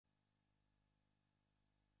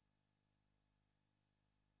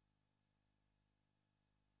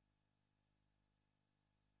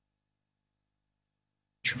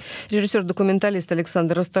передачу. Режиссер-документалист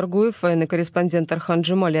Александр Расторгуев, военный корреспондент Архан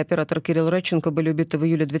Джемаль и оператор Кирилл Радченко были убиты в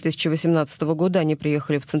июле 2018 года. Они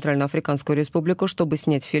приехали в Центральноафриканскую республику, чтобы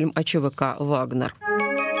снять фильм о ЧВК «Вагнер».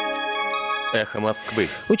 Эхо Москвы.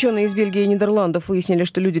 Ученые из Бельгии и Нидерландов выяснили,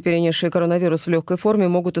 что люди, перенесшие коронавирус в легкой форме,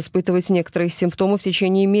 могут испытывать некоторые симптомы в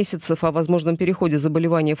течение месяцев. О возможном переходе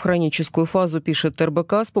заболевания в хроническую фазу пишет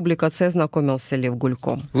РБК. С публикацией ознакомился Лев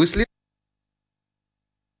Гулько.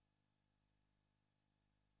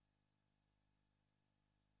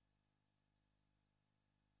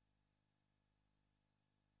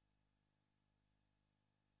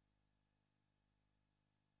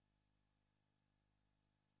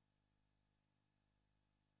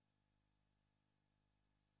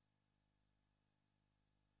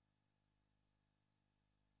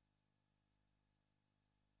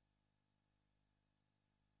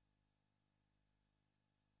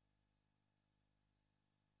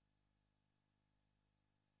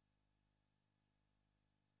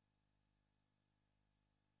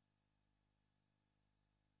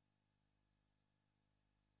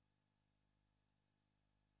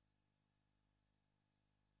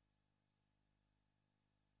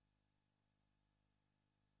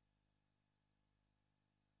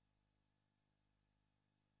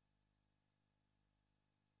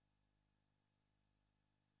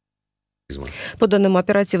 По данным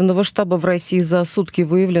оперативного штаба, в России за сутки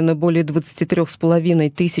выявлено более 23,5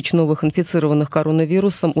 тысяч новых инфицированных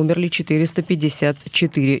коронавирусом. Умерли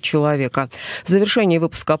 454 человека. В завершении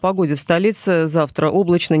выпуска о погоде в столице. Завтра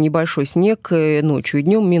облачно, небольшой снег. Ночью и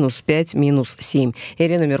днем -5, -7.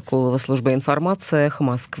 Ирина Меркулова, служба информации, «Эхо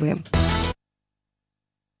Москвы».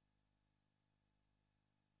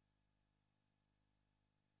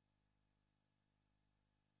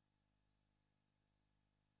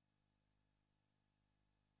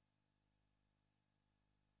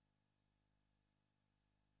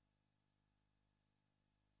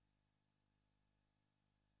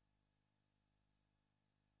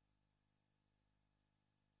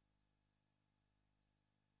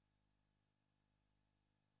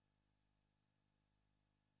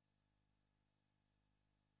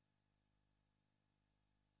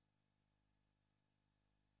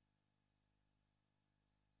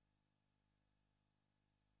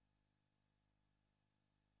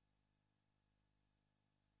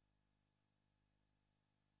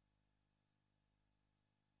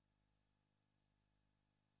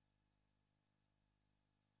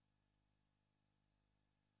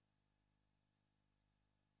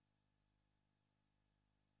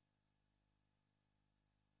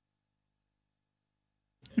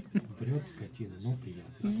 Врет скотина, но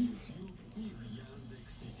приятно.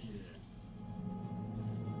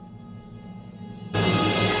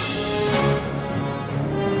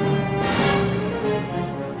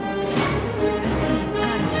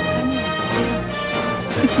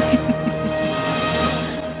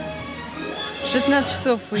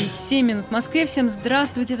 Часов и 7 минут в Москве. Всем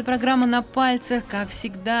здравствуйте. Это программа «На пальцах». Как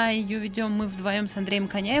всегда, ее ведем мы вдвоем с Андреем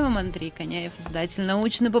Коняевым. Андрей Коняев, издатель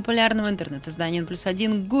научно-популярного интернет-издания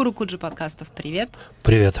 «N+1», гуру куджи подкастов. Привет.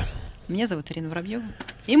 Привет. Меня зовут Ирина Воробьева.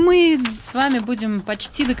 И мы с вами будем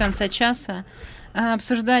почти до конца часа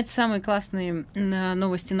обсуждать самые классные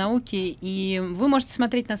новости науки. И вы можете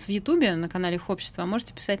смотреть нас в Ютубе на канале «Их общество», а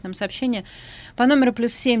можете писать нам сообщения по номеру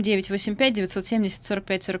 +7 985 970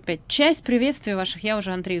 45 45. Часть приветствий ваших я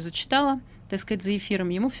уже Андрею зачитала, так сказать, за эфиром.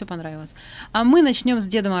 Ему все понравилось. А мы начнем с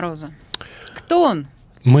Деда Мороза. Кто он?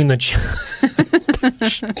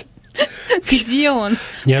 Где он?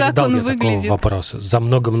 Не как ожидал он я выглядит? такого вопроса. За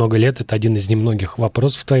много-много лет это один из немногих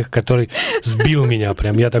вопросов твоих, который сбил меня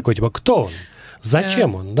прям. Я такой, типа, кто он?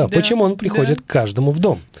 Зачем он? Да, почему он приходит к каждому в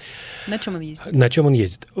дом? На чем он ездит? На чем он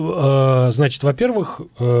ездит? Значит, во-первых,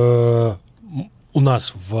 у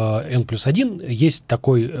нас в N+1 есть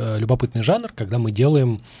такой любопытный жанр, когда мы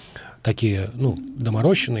делаем такие,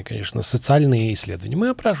 доморощенные, конечно, социальные исследования. Мы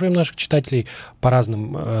опрашиваем наших читателей по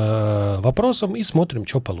разным вопросам и смотрим,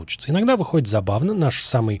 что получится. Иногда выходит забавно. Наш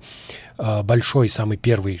самый большой, самый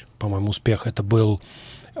первый, по-моему, успех, это был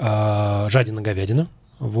 «Жадина говядина».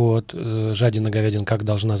 Вот, «Жадина говядина, как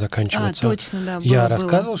должна заканчиваться». Точно, да, Я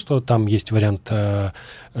рассказывал, что там есть вариант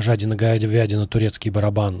 «Жадина говядина, турецкий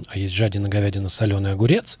барабан», а есть «Жадина говядина, соленый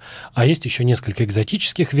огурец», а есть еще несколько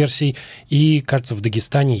экзотических версий, и, кажется, в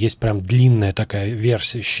Дагестане есть прям длинная такая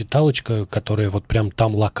версия, считалочка, которая вот прям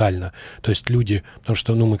там локально. То есть люди, потому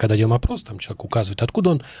что, мы когда делаем опрос, там человек указывает,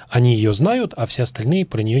 откуда он, они ее знают, а все остальные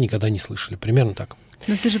про нее никогда не слышали. Примерно так.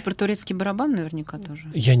 Ну, ты же про турецкий барабан наверняка тоже.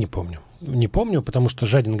 Я не помню. Не помню, потому что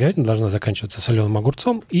 «Жадина говядина» должна заканчиваться соленым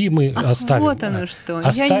огурцом, и мы оставим... Вот оно что.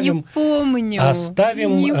 Я не помню.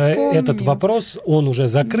 Оставим этот вопрос, он уже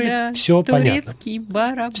закрыт, да, все понятно. Турецкий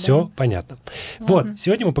барабан. Все понятно. Вот,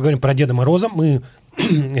 сегодня мы поговорим про Деда Мороза. Мы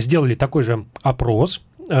сделали такой же опрос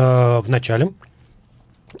в начале,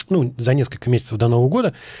 за несколько месяцев до Нового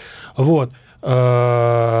года, вот,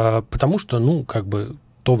 потому что,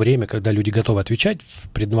 то время, когда люди готовы отвечать, в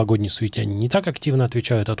предновогодней суете они не так активно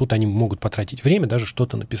отвечают, а тут они могут потратить время, даже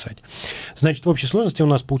что-то написать. Значит, в общей сложности у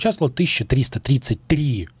нас поучаствовало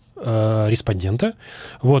 1333 респондента,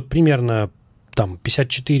 вот, примерно там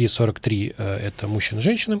 54-43 это мужчины и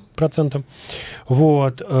женщины процентом,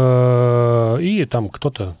 вот, и там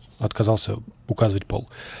кто-то отказался указывать пол.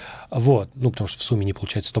 Вот, потому что в сумме не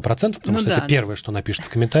получается 100%, потому что это первое, что напишут в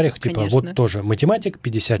комментариях, типа, вот тоже математик,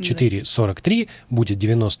 54-43, будет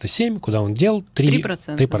 97, куда он дел?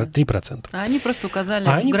 3%. А они просто указали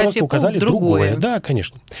в графе пол другое. Да,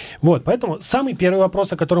 конечно. Вот, поэтому самый первый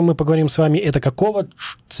вопрос, о котором мы поговорим с вами, это какого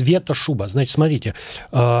цвета шуба? Значит, смотрите,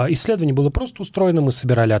 исследование было просто устроено, мы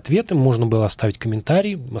собирали ответы, можно было оставить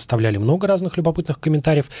комментарий, оставляли много разных любопытных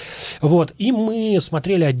комментариев, вот, и мы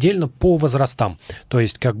смотрели отдельно по возрастам, то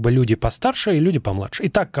есть как бы люди постарше и люди помладше.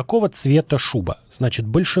 Итак, какого цвета шуба? Значит,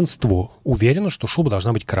 большинство уверено, что шуба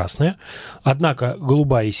должна быть красная, однако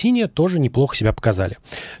голубая и синяя тоже неплохо себя показали.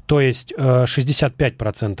 То есть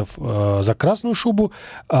 65% за красную шубу,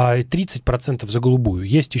 а 30% за голубую.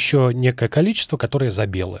 Есть еще некое количество, которое за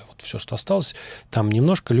белое. Вот все, что осталось, там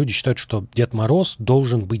немножко люди считают, что Дед Мороз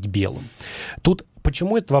должен быть белым. Тут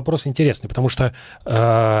почему этот вопрос интересный? Потому что,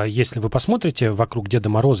 если вы посмотрите, вокруг Деда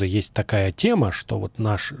Мороза есть такая тема, что вот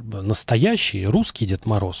наш настоящий русский Дед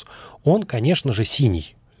Мороз, он, конечно же,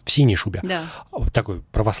 синий, в синей шубе, да. Такой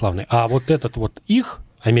православный. А вот этот вот их,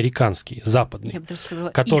 американский, западный,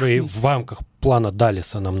 который в рамках плана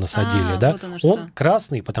Даллеса нам насадили, да, вот он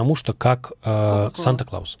красный, потому что как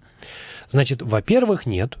Санта-Клаус. Значит, во-первых,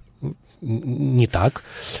 нет, не так.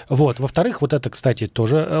 Вот. Во-вторых, вот это, кстати,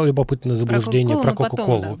 тоже любопытное заблуждение про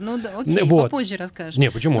Кока-Колу. Да. Окей, вот. Попозже расскажешь.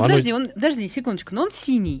 Не, почему? Подожди, секундочку, но он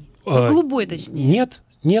синий. Голубой, точнее.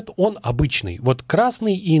 Нет, он обычный. Вот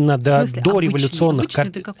красный и на дореволюционных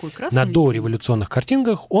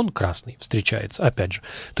картинках он красный встречается, опять же.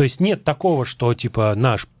 То есть нет такого, что типа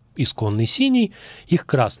наш исконный синий, их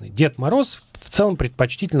красный. Дед Мороз в целом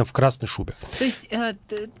предпочтительно в красной шубе. То есть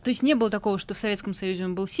не было такого, что в Советском Союзе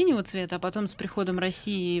он был синего цвета, а потом с приходом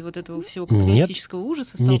России и вот этого всего капиталистического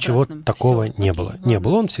ужаса стал ничего красным? Такого не было. Ладно. Не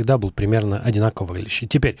было, он всегда был примерно одинаково выглядящий.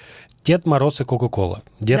 Теперь Дед Мороз и Кока-Кола.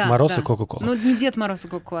 Дед Мороз и Кока-Кола. Ну, не Дед Мороз и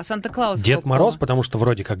Кока-Кола, а Санта-Клаус и Дед Мороз, потому что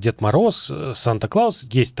вроде как Дед Мороз, Санта-Клаус,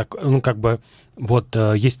 есть такой,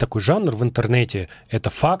 есть такой жанр в интернете, это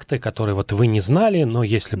факты, которые вот вы не знали, но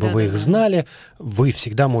если бы вы их знали, вы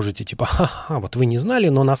всегда можете типа, ха-ха, вот вы не знали,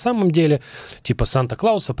 но на самом деле типа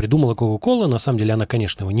Санта-Клауса придумала Кока-Кола, на самом деле она,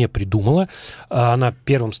 конечно, его не придумала, она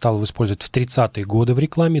первым стала его использовать в 30-е годы в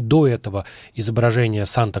рекламе, до этого изображение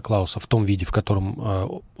Санта-Клауса в том виде, в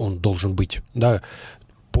котором он должен быть, да,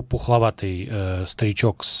 пухловатый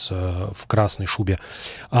старичок в красной шубе,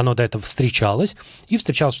 оно до этого встречалось, и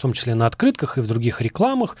встречалось в том числе на открытках и в других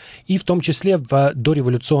рекламах, и в том числе в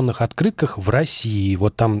дореволюционных открытках в России.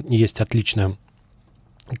 Вот там есть отличная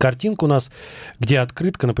картинка у нас, где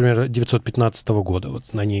открытка, например, 1915 года.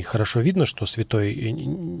 Вот на ней хорошо видно, что святой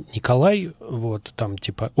Николай, вот там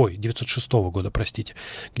типа, 906 года, простите,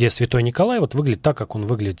 где святой Николай вот выглядит так, как он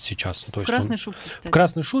выглядит сейчас. То в красной шубе, кстати. В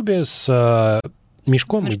красной шубе с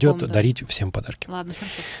мешком идет дарить всем подарки. Ладно,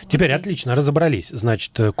 хорошо. Теперь отлично, разобрались.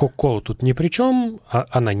 Значит, Кока-Кола тут ни при чем.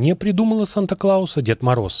 Она не придумала Санта-Клауса. Дед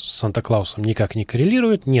Мороз с Санта-Клаусом никак не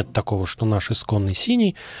коррелирует. Нет такого, что наш исконный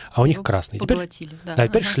синий, а у них красный.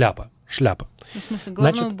 Теперь шляпа. В смысле,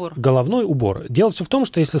 головной убор. Головной убор. Дело все в том,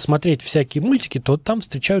 что если смотреть всякие мультики, то там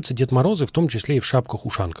встречаются Дед Морозы, в том числе и в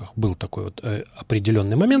шапках-ушанках. Был такой вот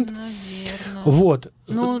определенный момент. Наверное. Вот.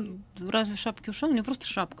 Разве шапки-ушанки? У меня просто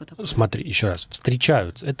шапка такая. Смотри, еще раз.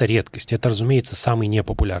 Встречаются. Это редкость. Это, разумеется, самый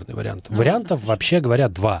непопулярный вариант. Вариантов, вообще говоря,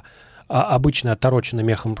 два. Обычная отороченная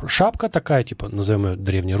мехом шапка, такая, типа, назовем ее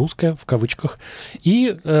древнерусская, в кавычках,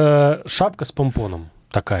 и шапка с помпоном,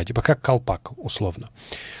 такая, типа, как колпак, условно.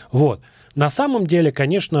 Вот. На самом деле,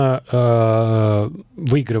 конечно,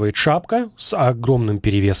 выигрывает шапка с огромным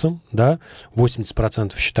перевесом, да,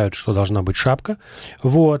 80% считают, что должна быть шапка,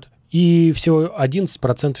 вот. И всего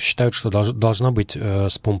 11% считают, что должна быть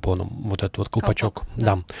с помпоном. Вот этот вот колпачок.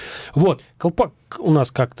 Да. Вот. Колпак у нас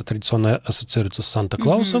как-то традиционно ассоциируется с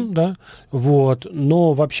Санта-Клаусом, да. Вот.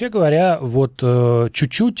 Но вообще говоря, вот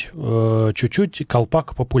чуть-чуть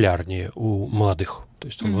колпак популярнее у молодых То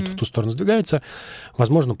есть он вот в ту сторону сдвигается,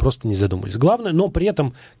 возможно, просто не задумались. Главное, но при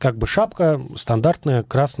этом как бы шапка стандартная,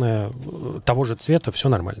 красная, того же цвета, все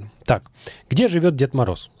нормально. Так, где живет Дед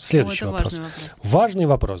Мороз? Следующий вопрос. Важный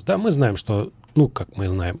вопрос, да, мы знаем, что, ну, как мы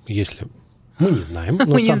знаем, если... Мы не знаем. Но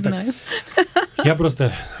мы не знаем. Я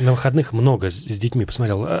просто на выходных много с детьми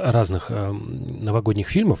посмотрел разных новогодних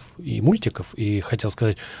фильмов и мультиков, и хотел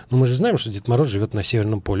сказать, ну мы же знаем, что Дед Мороз живет на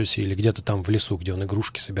Северном полюсе или где-то там в лесу, где он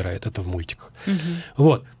игрушки собирает. Это в мультиках.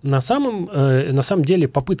 Вот. На самом деле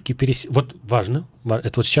попытки переселить... Вот важно,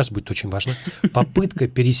 это вот сейчас будет очень важно, попытка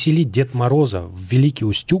переселить Дед Мороза в Великий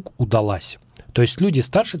Устюг удалась. То есть люди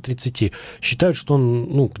старше 30 считают, что он,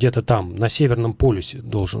 ну, где-то там, на Северном полюсе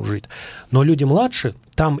должен жить. Но люди младше,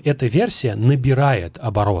 там эта версия набирает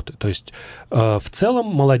обороты. То есть в целом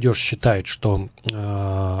молодежь считает, что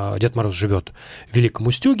Дед Мороз живет в Великом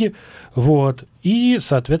Устюге. Вот, и,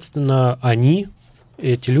 соответственно,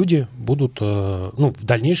 эти люди будут, ну, в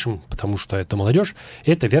дальнейшем, потому что это молодежь,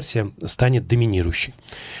 эта версия станет доминирующей.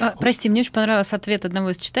 Прости, мне очень понравился ответ одного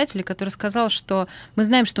из читателей, который сказал, что мы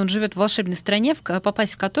знаем, что он живет в волшебной стране,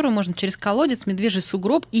 попасть в которую можно через колодец, медвежий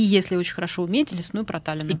сугроб и, если очень хорошо уметь, лесную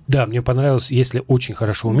проталину. Да, мне понравилось, если очень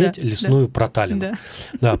хорошо уметь, лесную проталину.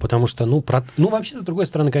 Да, потому что, ну, вообще, с другой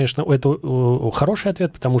стороны, конечно, это хороший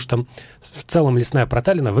ответ, потому что в целом лесная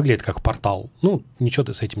проталина выглядит как портал. Ну, ничего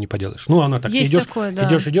ты с этим не поделаешь. Ну, она так, есть идешь... такое. Да.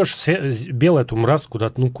 Идешь, белая эту мразь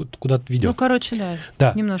куда-то ведет. Ну, короче,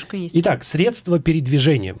 да, немножко есть. Итак, средства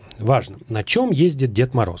передвижения. Важно. На чем ездит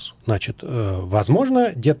Дед Мороз? Значит,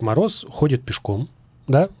 возможно, Дед Мороз ходит пешком,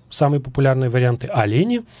 да, самые популярные варианты,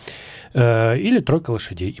 олени или тройка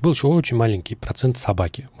лошадей. И был еще очень маленький процент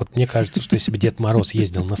собаки. Вот мне кажется, что если бы Дед Мороз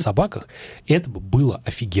ездил на собаках, это бы было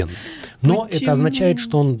офигенно. Но это означает,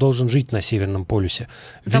 что он должен жить на Северном полюсе.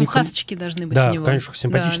 Там хасочки должны быть у него. Да, конечно,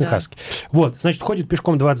 симпатичные хаски. Вот, значит, ходит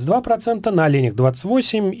пешком 22%, на оленях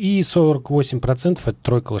 28% и 48% это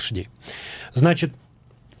тройка лошадей. Значит,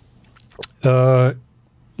 как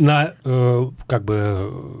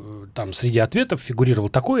бы там среди ответов фигурировало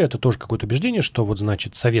такое, это тоже какое-то убеждение, что вот,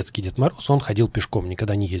 значит, советский Дед Мороз, он ходил пешком,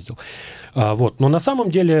 никогда не ездил. Вот. Но на самом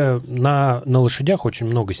деле на лошадях очень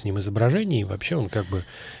много с ним изображений, и вообще он как бы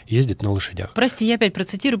ездит на лошадях. Прости, я опять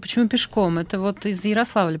процитирую, почему пешком. Это вот из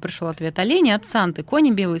Ярославля пришел ответ. Олени от Санты,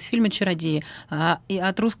 кони белые из фильма «Чародеи», и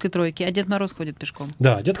от русской тройки, а Дед Мороз ходит пешком.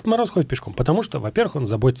 Да, Дед Мороз ходит пешком, потому что, во-первых, он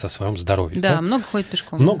заботится о своем здоровье. Да, много ходит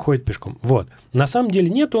пешком. Много ходит пешком, вот. На самом деле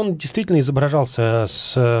нет, он действительно изображался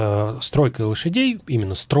с тройкой лошадей,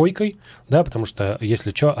 именно с тройкой, да, потому что,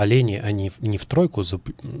 если что, олени, они не в тройку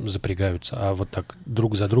запрягаются, а вот так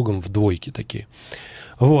друг за другом в двойки такие.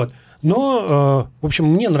 Вот. Но, в общем,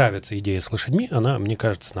 мне нравится идея с лошадьми, она, мне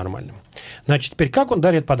кажется, нормальной. Значит, теперь как он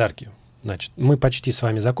дарит подарки? Значит, мы почти с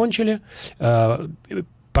вами закончили.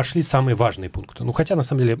 Пошли самые важные пункты. Ну, хотя, на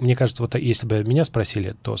самом деле, мне кажется, вот если бы меня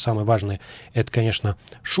спросили, то самое важное — это, конечно,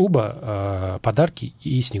 шуба, подарки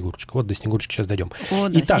и Снегурочка. Вот до Снегурочки сейчас дойдем.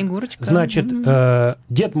 Итак, Снегурочка. Значит,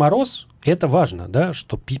 Дед Мороз, это важно, да,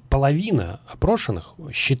 что половина опрошенных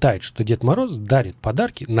считает, что Дед Мороз дарит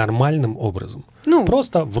подарки нормальным образом. Ну,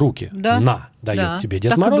 просто в руки. Да, дает тебе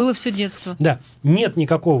Дед Мороз. Так и было все детство. Да. Нет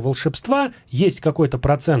никакого волшебства. Есть какой-то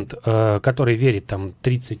процент, который верит, там,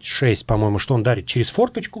 36, по-моему, что он дарит через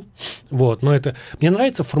форточку. Вот. Но это... Мне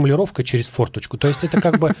нравится формулировка «через форточку». То есть это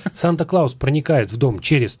как бы Санта-Клаус проникает в дом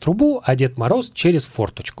через трубу, а Дед Мороз через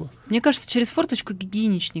форточку. Мне кажется, через форточку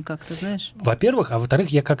гигиеничнее как-то, знаешь. Во-первых, а во-вторых,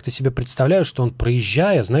 я как-то себе представляю, что он,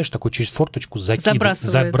 проезжая, знаешь, такой через форточку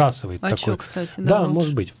забрасывает. А такой. что, кстати? Да,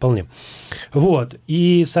 может быть, вполне. Вот.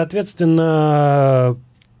 И, соответственно,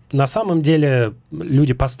 на самом деле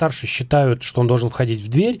люди постарше считают, что он должен входить в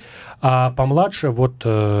дверь, а помладше вот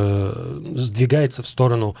сдвигается в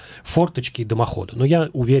сторону форточки и дымохода. Но я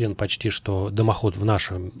уверен почти, что дымоход в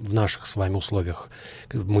наших с вами условиях,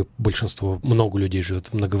 много людей живет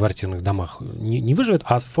в многоквартирных домах, не выживет,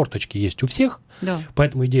 а форточки есть у всех. Да.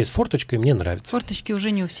 Поэтому идея с форточкой мне нравится. Форточки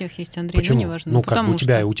уже не у всех есть, Андрей. Почему? Ну, неважно. Ну, как бы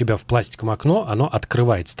у тебя в пластиковом окно, оно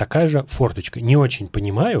открывается. Такая же форточка. Не очень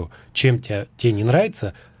понимаю, чем тебе не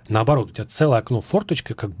нравится. Наоборот, у тебя целое окно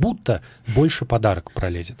форточка, как будто больше подарок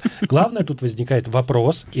пролезет. Главное, тут возникает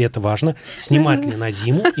вопрос, и это важно, снимать ли на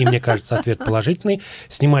зиму, и мне кажется, ответ положительный,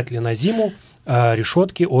 снимать ли на зиму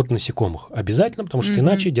решетки от насекомых. Обязательно, потому что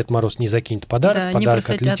иначе Дед Мороз не закинет подарок, подарок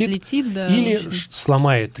отлетит или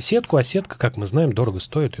сломает сетку, а сетка, как мы знаем, дорого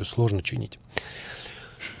стоит, ее сложно чинить.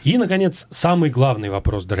 И, наконец, самый главный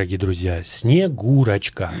вопрос, дорогие друзья.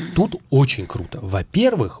 Снегурочка. Тут очень круто.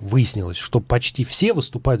 Во-первых, выяснилось, что почти все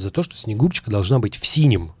выступают за то, что Снегурочка должна быть в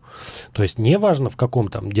синем. То есть неважно, в каком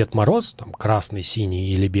там Дед Мороз, там красный, синий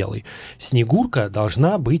или белый, Снегурка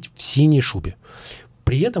должна быть в синей шубе.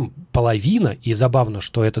 при этом половина, и забавно,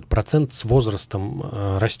 что этот процент с возрастом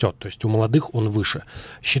растет, то есть у молодых он выше,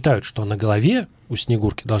 считают, что на голове у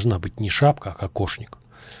Снегурки должна быть не шапка, а кокошник.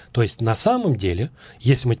 То есть на самом деле,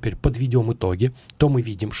 если мы теперь подведем итоги, то мы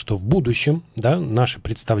видим, что в будущем, да, наши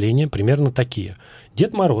представления примерно такие.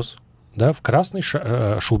 Дед Мороз, да, в красной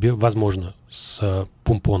шубе, возможно, с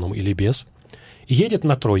помпоном или без, едет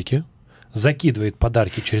на тройке, закидывает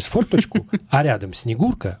подарки через форточку, а рядом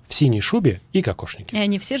Снегурка в синей шубе и кокошнике. И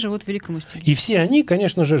они все живут в Великом Устюге. И все они,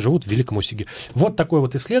 конечно же, живут в Великом Устюге. Вот такое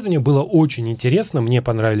вот исследование было очень интересно. Мне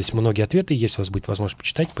понравились многие ответы. Если у вас будет возможность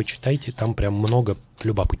почитать, почитайте. Там прям много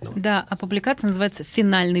любопытного. Да, а публикация называется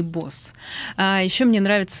 «Финальный босс». Еще мне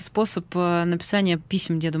нравится способ написания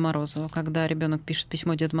писем Деду Морозу, когда ребенок пишет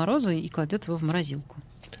письмо Деду Морозу и кладет его в морозилку.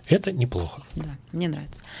 Это неплохо. Да, мне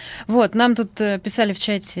нравится. Вот, нам тут писали в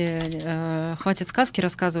чате, хватит сказки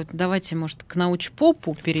рассказывать, давайте, может, к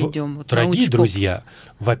научпопу перейдем. Вот, дорогие друзья,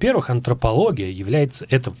 во-первых, антропология является,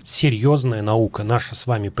 это серьезная наука. Наше с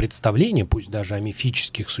вами представление, пусть даже о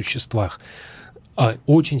мифических существах,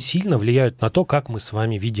 очень сильно влияют на то, как мы с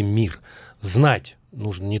вами видим мир. Знать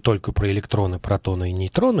нужно не только про электроны, протоны и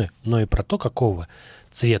нейтроны, но и про то, какого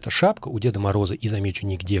цвета шапка у Деда Мороза. И замечу,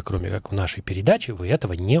 нигде, кроме как в нашей передаче, вы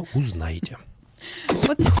этого не узнаете.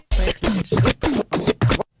 Вот поехали.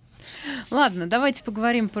 Ладно, давайте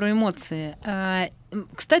поговорим про эмоции.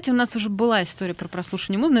 Кстати, у нас уже была история про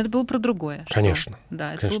прослушивание музыки, но это было про другое. Конечно.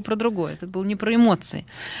 Да, это конечно. было про другое. Это было не про эмоции.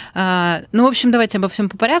 Ну, в общем, давайте обо всем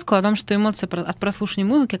по порядку. О том, что эмоции от прослушивания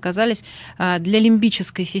музыки оказались для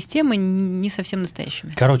лимбической системы не совсем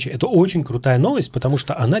настоящими. Короче, это очень крутая новость, потому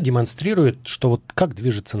что она демонстрирует, что вот как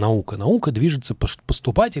движется наука. Наука движется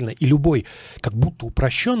поступательно, и любой как будто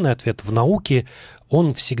упрощенный ответ в науке,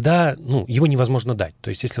 он всегда, ну, его невозможно дать.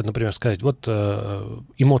 То есть, если, например, сказать, вот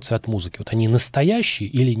эмоции от музыки, вот они настоящие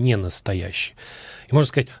или не настоящие. И можно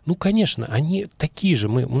сказать, ну, конечно, они такие же.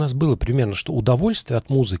 У нас было примерно, что удовольствие от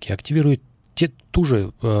музыки активирует ту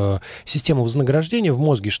же систему вознаграждения в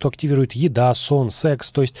мозге, что активирует еда, сон,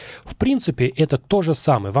 секс. То есть, в принципе, это то же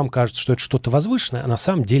самое. Вам кажется, что это что-то возвышенное, а на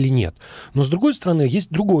самом деле нет. Но, с другой стороны,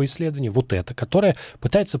 есть другое исследование, вот это, которое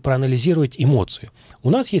пытается проанализировать эмоции. У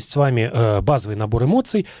нас есть с вами базовый набор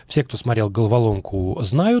эмоций. Все, кто смотрел «Головоломку»,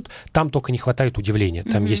 знают. Там только не хватает удивления.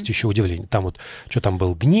 Там есть еще удивление. Там вот, что там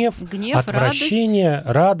был? Гнев, отвращение,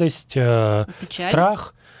 радость,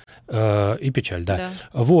 страх. И печаль, да.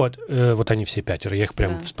 Вот они все пятеро. Я их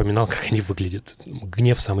прям вспоминал, как они выглядят.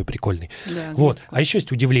 Гнев самый прикольный. Да, вот. А еще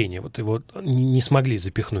есть удивление. Вот его не смогли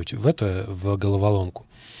запихнуть в головоломку.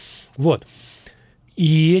 Вот.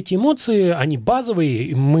 И эти эмоции, они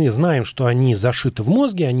базовые, мы знаем, что они зашиты в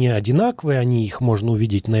мозге, они одинаковые, их можно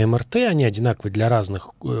увидеть на МРТ, они одинаковые для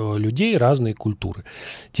разных людей, разные культуры.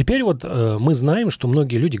 Теперь вот мы знаем, что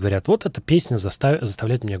многие люди говорят, вот эта песня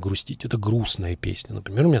заставляет меня грустить, это грустная песня.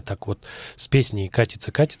 Например, у меня так вот с песней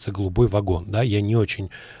 «Катится-катится голубой вагон», да, я не очень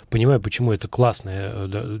понимаю, почему это классная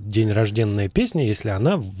день рожденная песня, если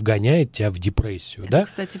она вгоняет тебя в депрессию. Это, да?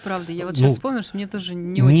 Кстати, правда, я вот сейчас вспомнила, что мне тоже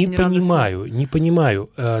не очень радостно. Не понимаю.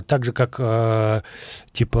 Так же, как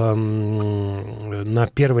типа на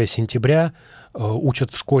 1 сентября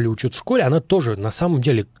учат в школе, она тоже на самом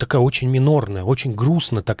деле такая очень минорная, очень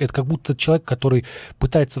грустная. Так, это как будто человек, который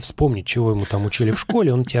пытается вспомнить, чего ему там учили в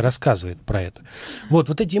школе, он тебе рассказывает про это.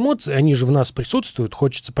 Вот эти эмоции, они же в нас присутствуют,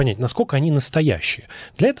 хочется понять, насколько они настоящие.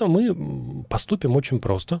 Для этого мы поступим очень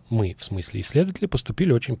просто. Мы, в смысле исследователи,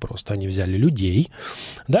 поступили очень просто. Они взяли людей,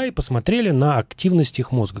 да, и посмотрели на активность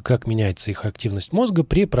их мозга, как меняется их активность мозга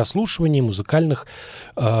при прослушивании музыкальных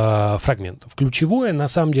фрагментов. Ключевое, на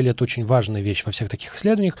самом деле, это очень важная вещь во всех таких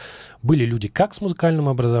исследованиях, были люди как с музыкальным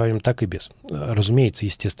образованием, так и без. Разумеется,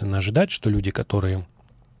 естественно, ожидать, что люди, которые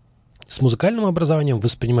с музыкальным образованием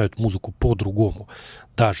воспринимают музыку по-другому,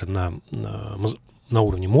 даже на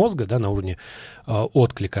уровне мозга, да, на уровне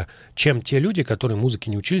отклика, чем те люди, которые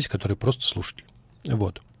музыке не учились, которые просто слушали.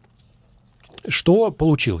 Вот. Что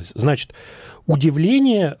получилось? Значит,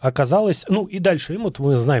 удивление оказалось... Ну, и дальше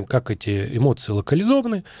мы знаем, как эти эмоции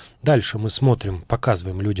локализованы. Дальше мы смотрим,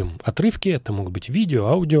 показываем людям отрывки. Это могут быть видео,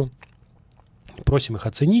 аудио. Просим их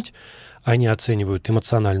оценить. Они оценивают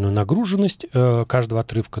эмоциональную нагруженность каждого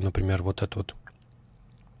отрывка. Например, вот этот вот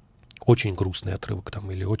очень грустный отрывок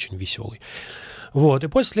там, или очень веселый. Вот, и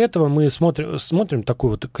после этого мы смотрим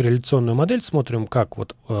такую вот корреляционную модель, смотрим, как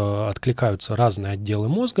вот откликаются разные отделы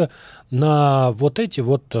мозга на вот эти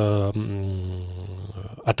вот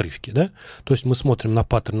отрывки, да. То есть мы смотрим на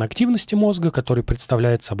паттерн активности мозга, который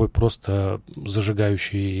представляет собой просто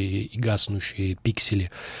зажигающие и гаснущие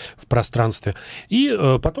пиксели в пространстве. И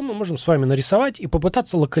потом мы можем с вами нарисовать и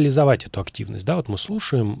попытаться локализовать эту активность, да. Вот мы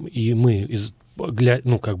слушаем, и мы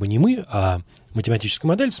ну, как бы не мы, а математическая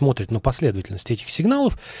модель смотрит на последовательность этих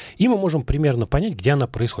сигналов, и мы можем примерно понять, где она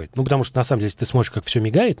происходит. Ну, потому что, на самом деле, если ты смотришь, как все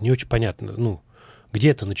мигает, не очень понятно, ну,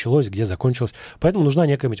 где это началось, где закончилось. Поэтому нужна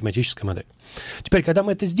некая математическая модель. Теперь, когда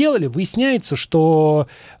мы это сделали, выясняется, что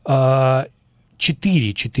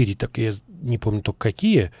 4, так я не помню только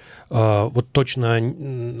какие, вот точно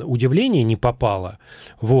удивление не попало.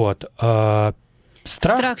 Вот.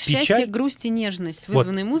 Страх, счастье, печаль, грусть и нежность,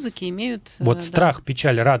 вызванные музыки, имеют... Вот да. страх,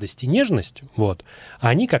 печаль, радость и нежность, вот,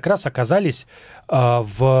 они как раз оказались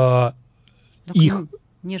в Так, их...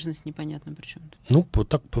 Нежность непонятно причем. Ну, вот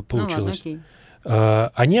так получилось. Ну, ладно, окей.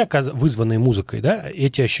 Они, вызванные музыкой, да,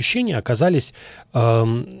 эти ощущения оказались,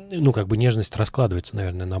 ну, как бы нежность раскладывается,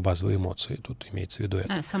 наверное, на базовые эмоции, тут имеется в виду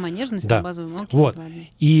это. Сама нежность да. на базовые эмоции. Вот. Ладно.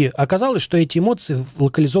 И оказалось, что эти эмоции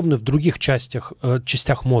локализованы в других частях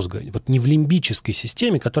мозга, вот не в лимбической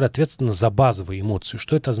системе, которая ответственна за базовые эмоции.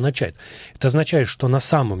 Что это означает? Это означает, что на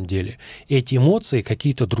самом деле эти эмоции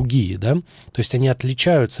какие-то другие, да, то есть они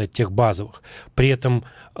отличаются от тех базовых. При этом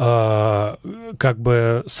как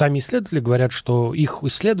бы сами исследователи говорят, что их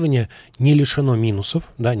исследование не лишено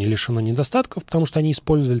минусов, да, не лишено недостатков, потому что они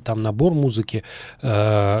использовали там набор музыки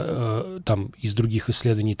там, из других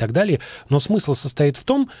исследований и так далее. Но смысл состоит в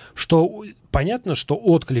том, что понятно, что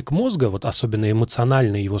отклик мозга, вот особенно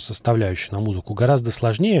эмоциональная его составляющая на музыку, гораздо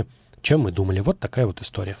сложнее, чем мы думали. Вот такая вот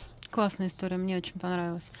история. Классная история, мне очень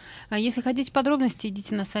понравилась. А если хотите подробности,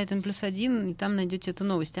 идите на сайт N+1, и там найдете эту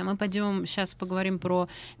новость. А мы пойдем сейчас поговорим про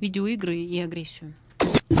видеоигры и агрессию.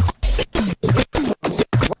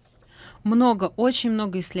 Очень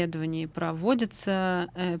много исследований проводилось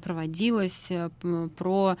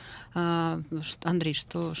про... Андрей,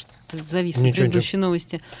 что завис на предыдущей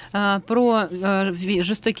новости. Про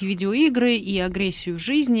жестокие видеоигры и агрессию в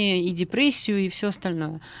жизни, и депрессию, и все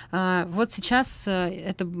остальное. Вот сейчас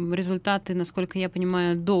это результаты, насколько я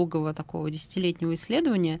понимаю, долгого такого десятилетнего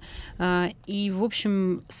исследования. И, в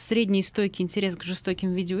общем, средний и стойкий интерес к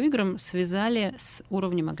жестоким видеоиграм связали с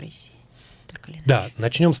уровнем агрессии. Да,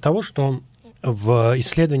 начнем с того, что в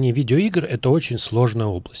исследовании видеоигр это очень сложная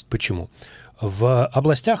область. Почему? В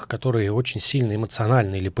областях, которые очень сильно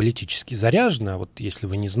эмоционально или политически заряжены, вот если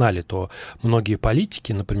вы не знали, то многие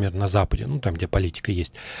политики, например, на Западе, ну там, где политика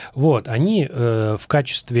есть, вот, они в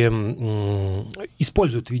качестве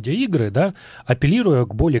используют видеоигры, да, апеллируя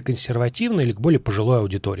к более консервативной или к более пожилой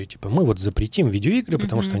аудитории. Типа мы вот запретим видеоигры,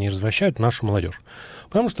 потому что они развращают нашу молодежь.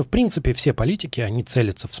 Потому что, в принципе, все политики, они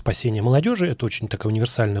целятся в спасение молодежи. Это очень такая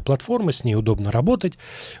универсальная платформа, с ней удобно работать.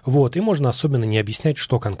 Вот, и можно особенно не объяснять,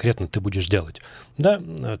 что конкретно ты будешь делать. Да,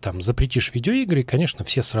 там, запретишь видеоигры, и, конечно,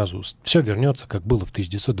 все вернется, как было в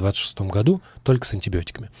 1926 году, только с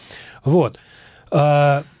антибиотиками. Вот.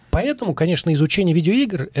 Поэтому, конечно, изучение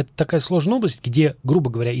видеоигр — это такая сложная область, где,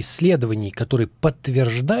 грубо говоря, исследований, которые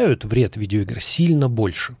подтверждают вред видеоигр, сильно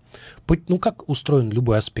больше. Ну, как устроен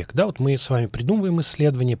любой аспект, да? Вот мы с вами придумываем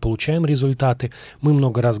исследования, получаем результаты. Мы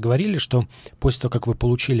много раз говорили, что после того, как вы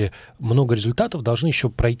получили много результатов, должны еще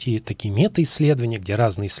пройти такие мета-исследования, где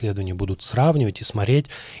разные исследования будут сравнивать и смотреть.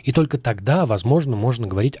 И только тогда, возможно, можно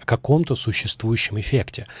говорить о каком-то существующем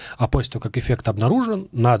эффекте. А после того, как эффект обнаружен,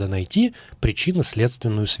 надо найти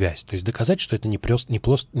причинно-следственную связь. То есть доказать, что это не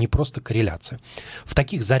просто корреляция. В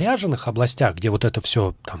таких заряженных областях, где вот это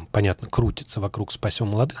все, там, понятно, крутится вокруг «Спасем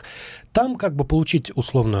молодых», там как бы получить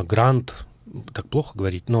условно грант, так плохо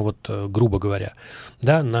говорить, но вот грубо говоря,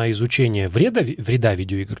 да, на изучение вреда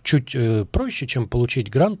видеоигр чуть проще, чем получить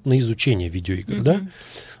грант на изучение видеоигр, да?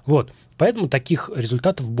 Вот, поэтому таких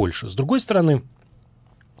результатов больше. С другой стороны,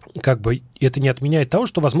 как бы это не отменяет того,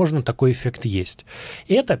 что, возможно, такой эффект есть.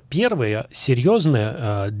 И это первое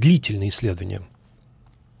серьезное длительное исследование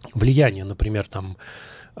влияния, например, там,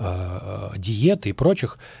 диеты и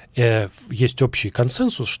прочих, есть общий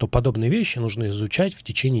консенсус, что подобные вещи нужно изучать в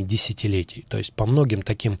течение десятилетий. То есть по многим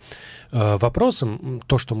таким вопросам,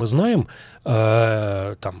 то, что мы знаем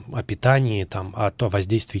там, о питании, там, о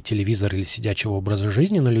воздействии телевизора или сидячего образа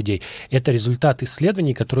жизни на людей, это результат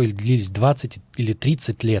исследований, которые длились 20 или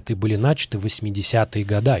 30 лет и были начаты в 80-е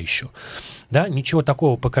годы еще. Да? Ничего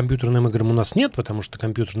такого по компьютерным играм у нас нет, потому что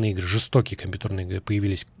компьютерные игры, жестокие компьютерные игры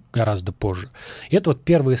появились гораздо позже. И это вот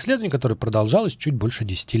первое исследование, которое продолжалось чуть больше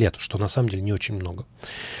 10 лет, что на самом деле не очень много.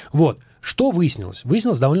 Вот. Что выяснилось?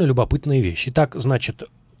 Выяснилась довольно любопытная вещь. Итак, значит,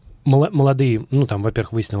 молодые, ну, там,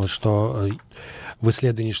 во-первых, выяснилось, что в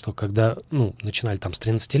исследовании, что когда, ну, начинали там с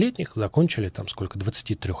 13-летних, закончили там сколько,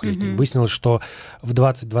 23-летних, выяснилось, что в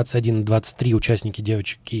 20, 21, 23 участники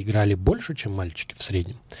девочки играли больше, чем мальчики в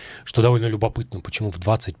среднем, что довольно любопытно, почему в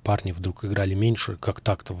 20 парни вдруг играли меньше, как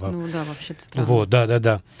так-то. Ну да, вообще-то странно. Вот,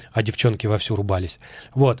 да, а девчонки вовсю рубались.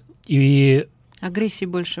 Вот, и Агрессии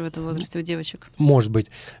больше в этом возрасте у девочек. Может быть.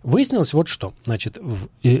 Выяснилось вот что. Значит,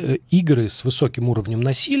 игры с высоким уровнем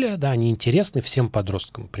насилия, да, они интересны всем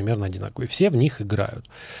подросткам, примерно одинаковые. Все в них играют.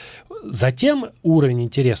 Затем уровень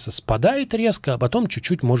интереса спадает резко, а потом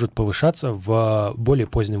чуть-чуть может повышаться в более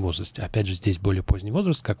позднем возрасте. Опять же, здесь более поздний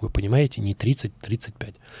возраст, как вы понимаете, не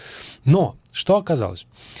 30-35. Но что оказалось?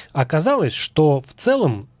 Оказалось, что в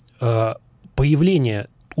целом появление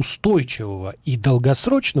устойчивого и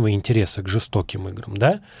долгосрочного интереса к жестоким играм,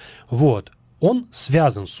 да, вот, он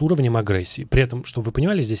связан с уровнем агрессии. При этом, чтобы вы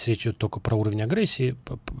понимали, здесь речь идет только про уровень агрессии,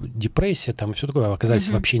 депрессия, там и все такое, оказалось,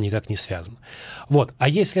 вообще никак не связано. Вот. А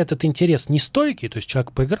если этот интерес не стойкий, то есть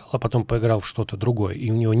человек поиграл, а потом поиграл в что-то другое,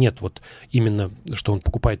 и у него нет вот именно, что он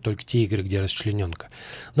покупает только те игры, где расчлененка,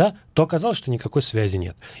 да, то оказалось, что никакой связи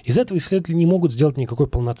нет. Из этого исследователи не могут сделать никакой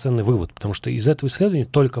полноценный вывод, потому что из этого исследования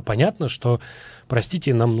только понятно, что,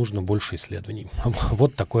 простите, нам нужно больше исследований.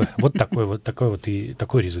 Вот такой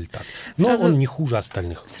результат. Но он не хуже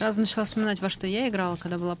остальных. Сразу начала вспоминать, во что я играла,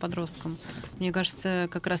 когда была подростком. Мне кажется,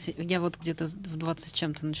 как раз я вот где-то в 20 с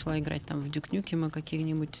чем-то начала играть там в Duke Nukem,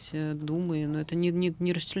 какие-нибудь Думы, но это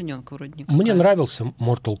не расчлененка вроде никакая. Мне нравился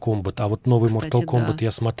Mortal Kombat, а вот новый Кстати, Mortal Kombat да.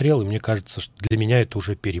 я смотрел, и мне кажется, что для меня это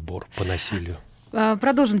уже перебор по насилию.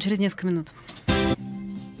 Продолжим через несколько минут. —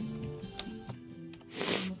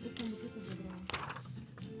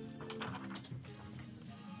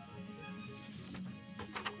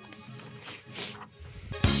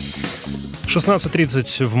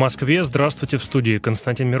 16:30 в Москве. Здравствуйте, в студии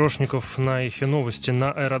Константин Мирошников. На Эхе новости.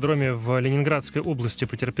 На аэродроме в Ленинградской области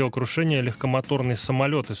потерпел крушение легкомоторный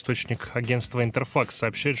самолет. Источник агентства «Интерфакс»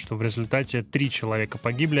 сообщает, что в результате 3 человека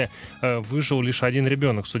погибли. Выжил лишь 1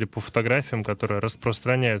 ребенок. Судя по фотографиям, которые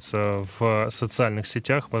распространяются в социальных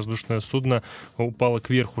сетях, воздушное судно упало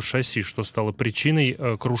кверху шасси. Что стало причиной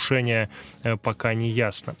крушения, пока не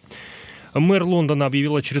ясно. Мэр Лондона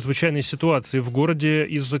объявил о чрезвычайной ситуации в городе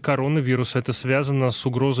из-за коронавируса. Это связано с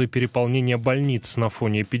угрозой переполнения больниц на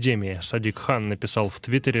фоне эпидемии. Садик Хан написал в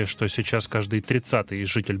Твиттере, что сейчас каждый 30-й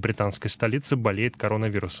житель британской столицы болеет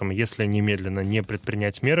коронавирусом. Если немедленно не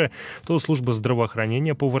предпринять меры, то служба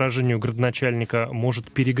здравоохранения, по выражению градоначальника,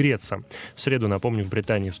 может перегреться. В среду, напомню, в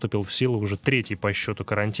Британии вступил в силу уже 3-й по счету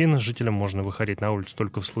карантин. Жителям можно выходить на улицу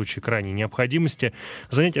только в случае крайней необходимости.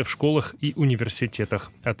 Занятия в школах и университетах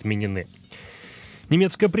отменены.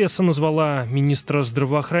 Немецкая пресса назвала министра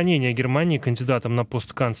здравоохранения Германии кандидатом на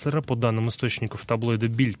пост канцлера. По данным источников таблоида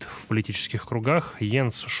 «Бильд», в политических кругах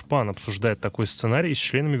Йенс Шпан обсуждает такой сценарий с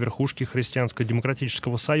членами верхушки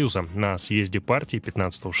Христианско-демократического союза. На съезде партии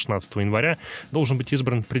 15-16 января должен быть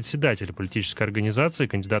избран председатель политической организации.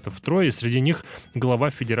 Кандидатов 3, и среди них глава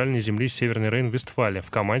федеральной земли Северный Рейн-Вестфалия, в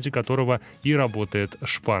команде которого и работает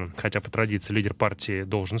Шпан. Хотя по традиции лидер партии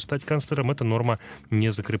должен стать канцлером, эта норма не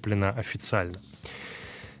закреплена официально.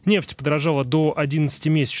 Нефть подорожала до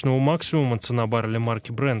 11-месячного максимума. Цена барреля марки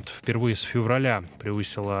Brent впервые с февраля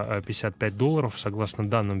превысила $55. Согласно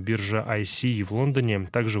данным биржи ICE в Лондоне,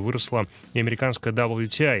 также выросла и американская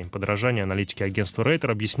WTI. Подорожание аналитики агентства Рейтер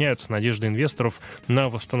объясняют надежды инвесторов на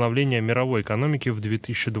восстановление мировой экономики в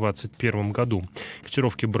 2021 году.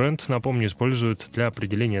 Котировки Brent, напомню, используют для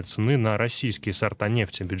определения цены на российские сорта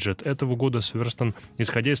нефти. Бюджет этого года сверстан,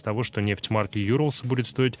 исходя из того, что нефть марки Urals будет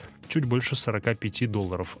стоить чуть больше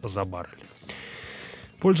 $45 за баррель.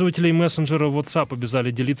 Пользователей мессенджера WhatsApp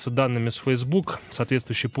обязали делиться данными с Facebook.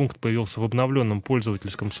 Соответствующий пункт появился в обновленном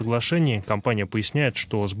пользовательском соглашении. Компания поясняет,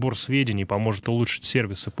 что сбор сведений поможет улучшить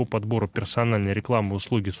сервисы по подбору персональной рекламы и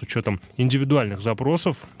услуги с учетом индивидуальных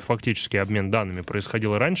запросов. Фактически обмен данными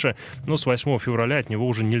происходил и раньше, но с 8 февраля от него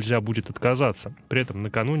уже нельзя будет отказаться. При этом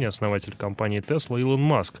накануне основатель компании Tesla Илон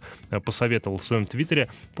Маск посоветовал в своем твиттере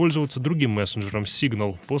пользоваться другим мессенджером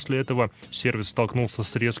Signal. После этого сервис столкнулся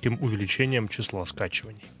с резким увеличением числа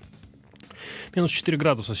скачиваний. Минус 4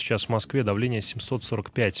 градуса сейчас в Москве, давление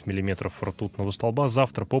 745 миллиметров ртутного столба.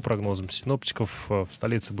 Завтра, по прогнозам синоптиков, в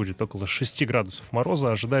столице будет около 6 градусов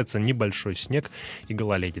мороза. Ожидается небольшой снег и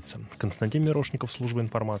гололедица. Константин Мирошников, служба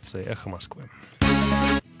информации, Эхо Москвы.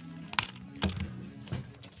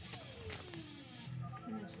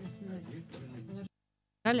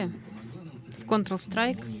 В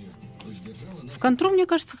Counter-Strike. В Контру, мне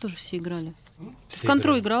кажется, тоже все играли. Все в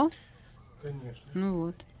Контру играли. играл? Конечно. Ну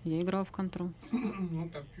вот, я играл в Контру. Ну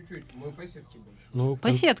так, чуть-чуть. Мы по сетке больше. Ну,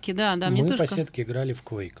 По сетке, да, мне мы тоже. по сетке играли в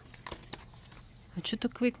Quake. А что-то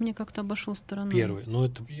Quake мне как-то обошел стороной. Первый. Ну,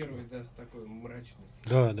 это... Первый, да, с такой мрачный,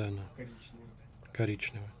 Да. коричневый.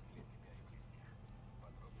 Коричневый.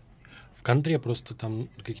 В контре просто там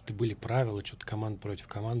какие-то были правила, что-то команда против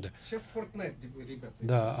команды. Сейчас Fortnite, ребята.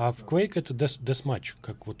 Да, а в Quake это Deathmatch,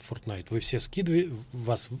 как вот Fortnite. Вы все скидываете,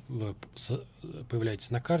 вас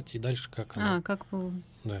появляетесь на карте, и дальше как оно. как было.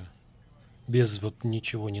 Да. Без вот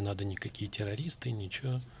ничего не надо, никакие террористы,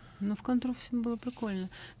 ничего. Ну, в контру все было прикольно.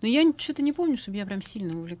 Но я что-то не помню, чтобы я прям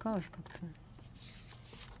сильно увлекалась как-то.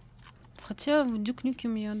 Хотя в Duke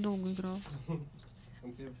Nukem я долго играла.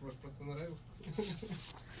 Он тебе просто нравился?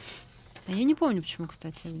 А я не помню, почему,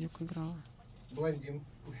 кстати, я в Дюк играла. Блондин.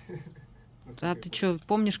 А ты что,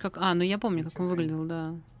 помнишь, как... ну я помню, как он выглядел,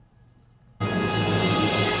 да.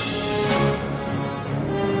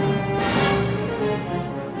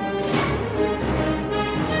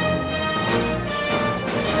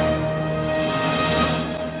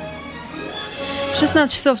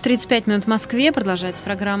 часов 35 минут в Москве. Продолжается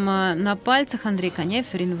программа «На пальцах». Андрей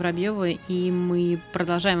Коняев, Ирина Воробьева. И мы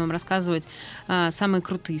продолжаем вам рассказывать самые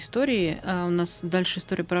крутые истории. У нас дальше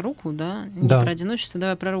история про руку, да? Не про одиночество,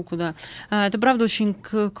 давай про руку, да. Это, правда, очень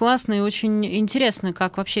классно и очень интересно,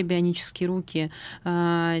 как вообще бионические руки...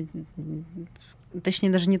 Точнее,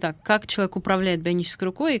 даже не так. Как человек управляет бионической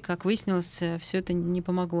рукой, и, как выяснилось, все это не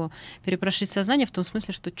помогло перепрошить сознание в том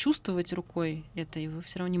смысле, что чувствовать рукой это и вы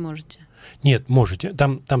все равно не можете. Нет, можете.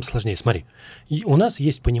 Там сложнее. Смотри. У нас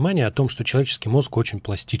есть понимание о том, что человеческий мозг очень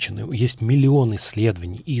пластичен. Есть миллион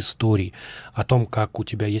исследований и историй о том, как у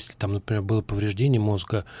тебя, если там, например, было повреждение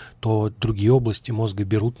мозга, то другие области мозга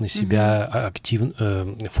берут на себя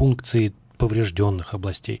функции поврежденных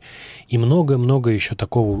областей. И много-много еще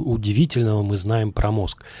такого удивительного мы знаем про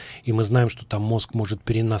мозг. И мы знаем, что там мозг может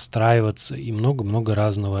перенастраиваться, и много-много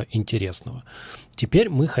разного интересного. Теперь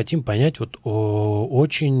мы хотим понять вот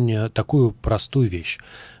очень такую простую вещь.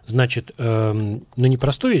 Значит, не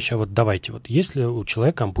простую вещь, а вот давайте, вот если у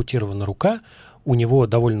человека ампутирована рука, у него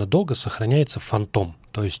довольно долго сохраняется фантом.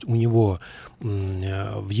 То есть у него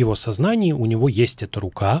в его сознании у него есть эта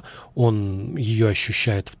рука, он ее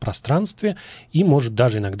ощущает в пространстве и может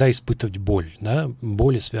даже иногда испытывать боль. Да?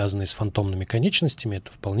 Боли, связанные с фантомными конечностями,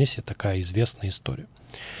 это вполне себе такая известная история.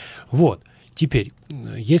 Вот. Теперь,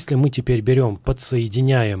 если мы теперь берем,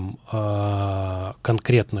 подсоединяем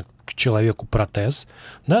конкретно к человеку протез,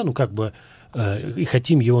 да, и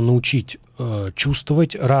хотим его научить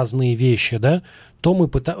чувствовать разные вещи, да, то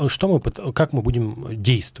как мы будем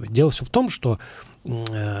действовать? Дело все в том, что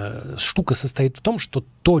штука состоит в том, что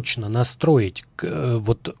точно настроить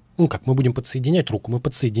как мы будем подсоединять руку. Мы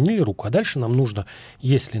подсоединили руку, а дальше нам нужно,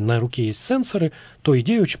 если на руке есть сенсоры, то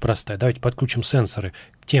идея очень простая. Давайте подключим сенсоры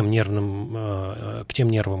к тем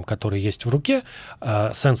нервам, которые есть в руке.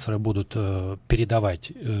 Сенсоры будут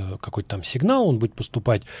передавать какой-то там сигнал, он будет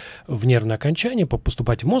поступать в нервное окончание,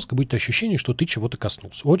 поступать в мозг, и будет ощущение, что ты чего-то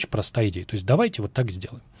коснулся. Очень простая идея. То есть давайте вот так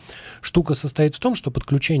сделаем. Штука состоит в том, что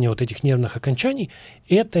подключение вот этих нервных окончаний —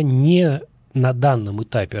 это не на данном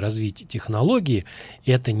этапе развития технологии,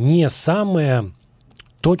 это не самая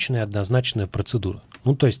точная однозначная процедура.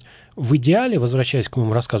 Ну, то есть, в идеале, возвращаясь к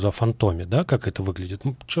моему рассказу о фантоме, да, как это выглядит,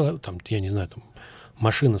 я не знаю,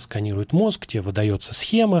 машина сканирует мозг, тебе выдается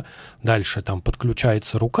схема, дальше там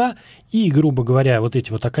подключается рука, и, грубо говоря, вот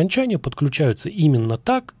эти вот окончания подключаются именно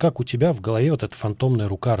так, как у тебя в голове вот эта фантомная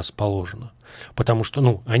рука расположена. Потому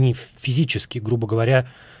что, они физически, грубо говоря,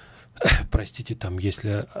 простите, там,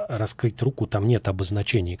 если раскрыть руку, там нет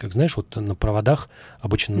обозначений. Как знаешь, вот на проводах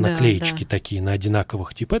обычно наклеечки такие на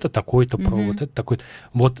одинаковых, типа это такой-то провод, это такой-то.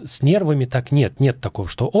 Вот с нервами так нет такого,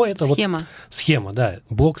 что, это схема. Вот схема, да.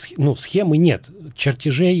 Схемы нет.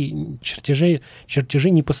 Чертежи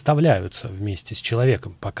не поставляются вместе с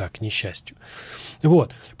человеком пока, к несчастью.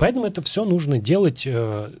 Вот. Поэтому это все нужно делать,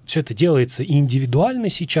 все это делается индивидуально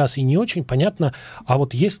сейчас, и не очень понятно, а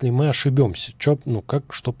вот если мы ошибемся,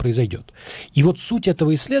 что произойдет. И вот суть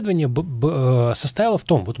этого исследования состояла в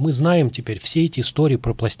том, вот мы знаем теперь все эти истории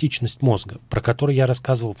про пластичность мозга, про которые я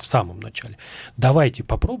рассказывал в самом начале. Давайте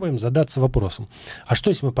попробуем задаться вопросом, а что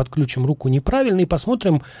если мы подключим руку неправильно и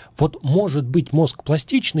посмотрим, вот может быть мозг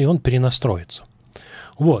пластичный, и он перенастроится.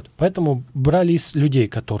 Вот, поэтому брали людей,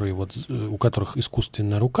 у которых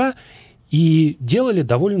искусственная рука, и делали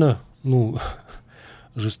довольно,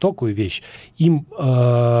 жестокую вещь. Им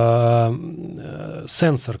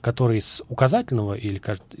сенсор, который с указательного,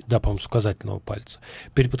 по-моему, с указательного пальца,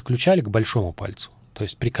 переподключали к большому пальцу. То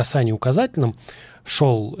есть при касании указательным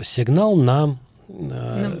шел сигнал на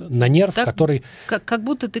на нерв, так, который... Как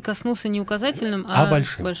будто ты коснулся не указательным, а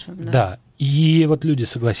большим. Да. И вот люди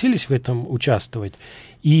согласились в этом участвовать.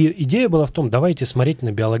 И идея была в том, давайте смотреть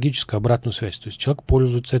на биологическую обратную связь. То есть человек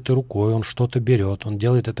пользуется этой рукой, он что-то берет, он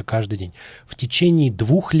делает это каждый день. В течение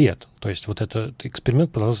 2 лет, то есть вот этот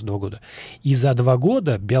эксперимент продолжался 2 года, и за 2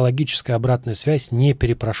 года биологическая обратная связь не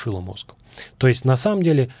перепрошила мозг. То есть на самом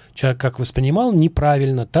деле человек как воспринимал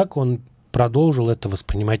неправильно, так он продолжил это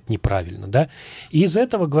воспринимать неправильно, да. И из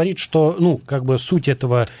этого говорит, что, суть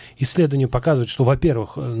этого исследования показывает, что,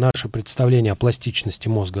 во-первых, наше представление о пластичности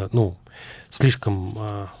мозга,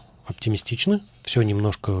 слишком оптимистично, все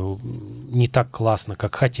немножко не так классно,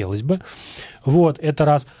 как хотелось бы. Вот, это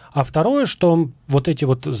раз. А второе, что вот эти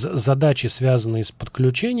вот задачи, связанные с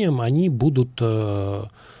подключением, они будут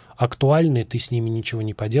актуальны, ты с ними ничего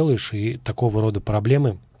не поделаешь, и такого рода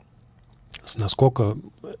проблемы с наскока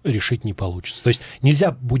решить не получится. То есть нельзя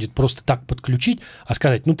будет просто так подключить, а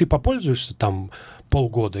сказать, ты попользуешься там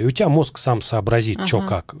полгода, и у тебя мозг сам сообразит, что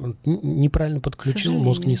как. Неправильно подключил,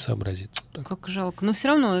 мозг не сообразит. Как жалко. Но все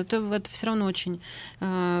равно, это все равно очень,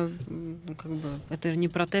 это не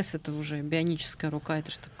протез, это уже бионическая рука, это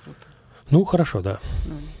же так круто. Хорошо, да.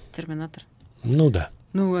 Терминатор. Да.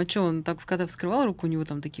 А что, он так, когда вскрывал руку, у него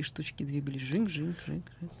там такие штучки двигались, жинг,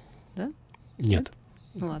 да? Нет.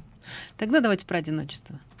 Ладно. Тогда давайте про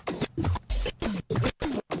одиночество.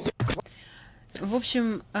 В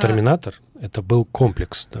общем... Терминатор — это был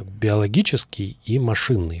комплекс биологический и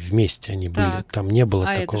машинный. Вместе они были. Там не было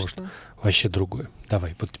такого, что вообще другое.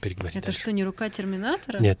 Давай, вот теперь говори Это дальше. Что, не рука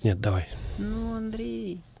Терминатора? Нет, давай.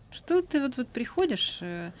 Андрей, что ты вот приходишь...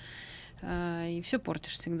 и все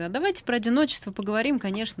портишь всегда. Давайте про одиночество поговорим,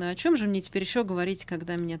 конечно. О чем же мне теперь еще говорить,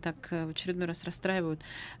 когда меня так в очередной раз расстраивают?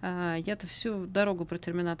 Я-то всю дорогу про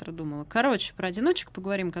Терминатора думала. Короче, про одиночек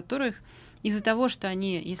поговорим, которых из-за того, что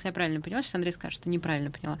они, если я правильно поняла, сейчас Андрей скажет, что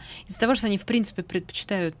неправильно поняла, из-за того, что они, в принципе,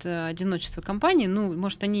 предпочитают одиночество компании,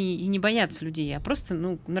 может, они и не боятся людей, а просто,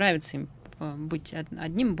 нравится им быть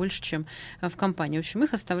одним больше, чем в компании. В общем,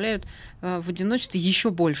 их оставляют в одиночестве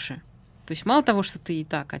еще больше. То есть мало того, что ты и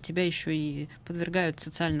так, а тебя еще и подвергают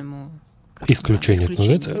социальному исключению.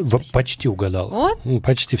 Почти угадала. Вот?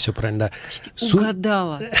 Почти все правильно, да. Почти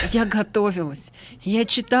угадала. Я готовилась. Я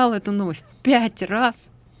читала эту новость 5 раз.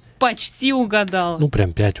 Почти угадала.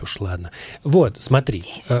 Прям 5 уж, ладно. Вот, смотри.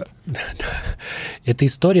 10. Эта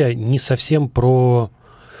история не совсем про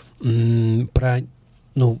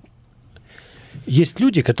есть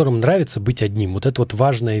люди, которым нравится быть одним. Вот это вот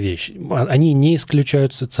важная вещь. Они не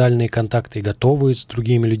исключают социальные контакты и готовы с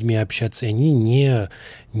другими людьми общаться. И они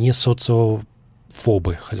не социофобы,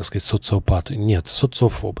 хотел сказать, социопаты. Нет,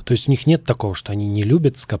 социофобы. То есть у них нет такого, что они не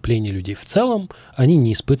любят скопление людей. В целом они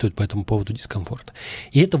не испытывают по этому поводу дискомфорта.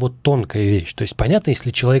 И это вот тонкая вещь. То есть понятно, если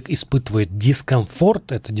человек испытывает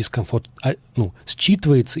дискомфорт, это дискомфорт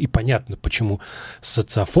считывается, и понятно, почему с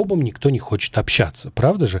социофобом никто не хочет общаться.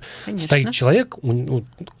 Правда же? Конечно. Стоит человек, он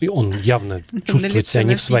явно чувствует себя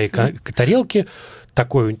не в своей тарелке,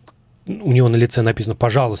 такой... У него на лице написано: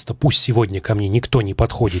 пожалуйста, пусть сегодня ко мне никто не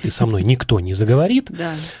подходит и со мной никто не заговорит.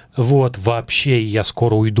 Да. Вот, вообще я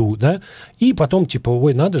скоро уйду, да. И потом,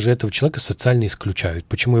 ой, надо же, этого человека социально исключают.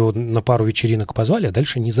 Почему его на пару вечеринок позвали, а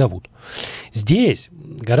дальше не зовут? Здесь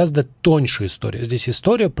гораздо тоньше история. Здесь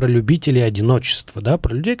история про любителей одиночества, да,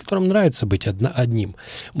 про людей, которым нравится быть одним.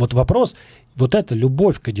 Вот вопрос... Вот эта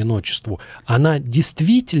любовь к одиночеству, она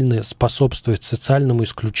действительно способствует социальному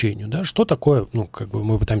исключению. Да? Что такое,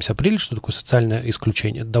 мы пытаемся определить, что такое социальное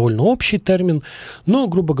исключение. Это довольно общий термин, но,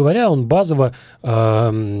 грубо говоря, он базово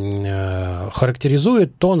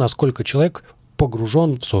характеризует то, насколько человек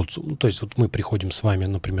погружен в социум. То есть вот мы приходим с вами,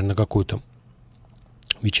 например, на какую-то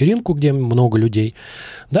вечеринку, где много людей.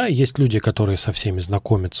 Да, есть люди, которые со всеми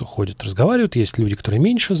знакомятся, ходят, разговаривают, есть люди, которые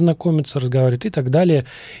меньше знакомятся, разговаривают и так далее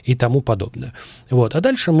и тому подобное. Вот. А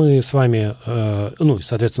дальше мы с вами,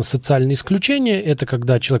 соответственно, социальное исключение — это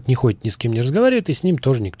когда человек не ходит, ни с кем не разговаривает, и с ним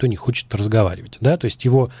тоже никто не хочет разговаривать. Да? То есть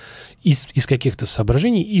его из каких-то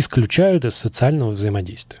соображений исключают из социального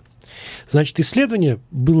взаимодействия. Значит, исследование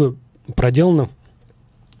было проделано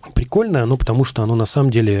прикольное, потому что оно на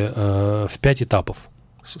самом деле в 5 этапов.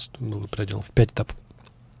 Было проделано в 5 этапов.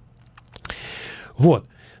 Вот.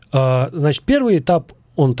 Значит, первый этап,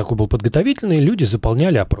 он такой был подготовительный, люди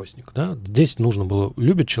заполняли опросник. Да? Здесь нужно было,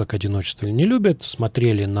 любит человек одиночество или не любит,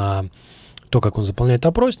 смотрели на то, как он заполняет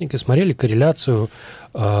опросник, и смотрели корреляцию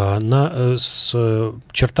с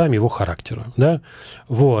чертами его характера. Да?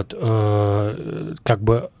 Вот.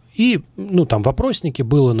 И, там в опроснике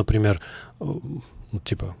было, например,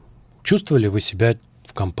 чувствовали вы себя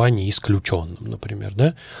в компании исключенным, например,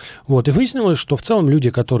 да. Вот, и выяснилось, что в целом люди,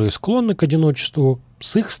 которые склонны к одиночеству,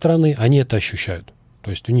 с их стороны, они это ощущают.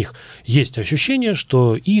 То есть у них есть ощущение,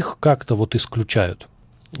 что их как-то вот исключают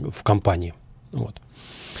в компании. Вот.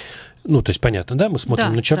 Ну, то есть понятно, да? Мы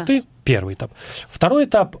смотрим на черты. Да. Первый этап. Второй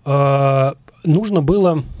этап. Нужно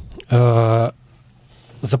было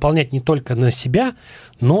заполнять не только на себя,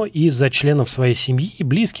 но и за членов своей семьи,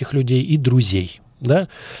 близких людей и друзей. Да?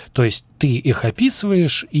 То есть ты их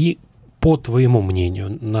описываешь, и по твоему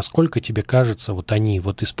мнению, насколько тебе кажется, вот они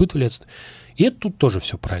вот испытывали это. И это тут тоже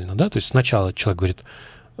все правильно. Да? То есть сначала человек говорит,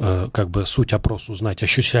 как бы суть опроса узнать,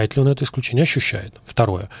 ощущает ли он это исключение. Ощущает.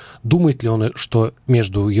 Второе. Думает ли он, что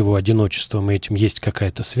между его одиночеством и этим есть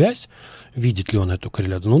какая-то связь? Видит ли он эту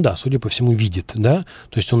корреляцию? Ну да, судя по всему, видит. Да?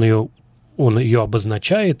 То есть он ее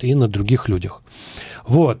обозначает и на других людях.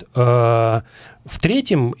 Вот. В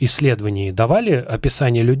третьем исследовании давали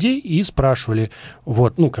описание людей и спрашивали,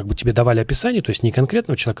 вот, ну, как бы тебе давали описание, то есть не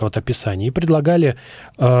конкретного человека, а вот описание, и предлагали,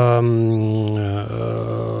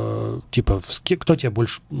 типа, кто тебе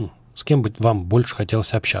больше, с кем бы вам больше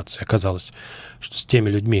хотелось общаться. И оказалось, что с теми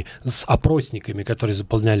людьми, с опросниками, которые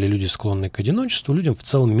заполняли люди, склонные к одиночеству, людям в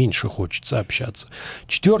целом меньше хочется общаться.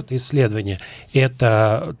 Четвертое исследование,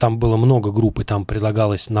 это там было много групп, и там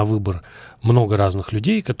предлагалось на выбор много разных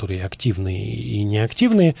людей, которые активные и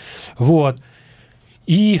неактивные. Вот.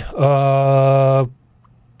 И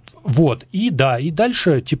вот, и да, и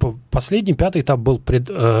дальше, типа, последний, пятый этап был,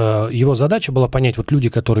 его задача была понять, вот люди,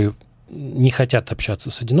 которые не хотят общаться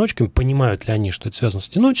с одиночками, понимают ли они, что это связано с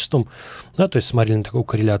одиночеством, да, то есть смотрели на такую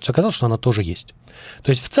корреляцию, оказалось, что она тоже есть. То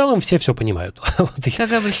есть в целом все понимают.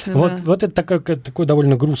 Как обычно, вот, да. Вот это такое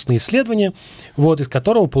довольно грустное исследование, вот, из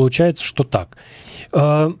которого получается, что так.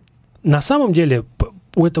 На самом деле,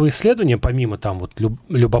 у этого исследования, помимо там вот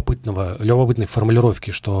любопытной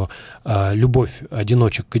формулировки, что любовь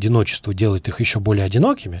одиночек к одиночеству делает их еще более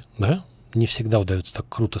одинокими, да, не всегда удается так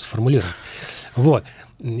круто сформулировать. Вот.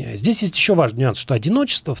 Здесь есть еще важный нюанс, что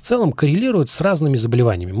одиночество в целом коррелирует с разными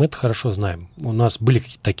заболеваниями. Мы это хорошо знаем. У нас были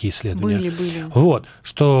какие-то такие исследования. Были. Вот.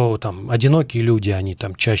 Что там одинокие люди, они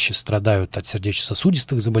там чаще страдают от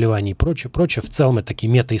сердечно-сосудистых заболеваний и прочее. В целом это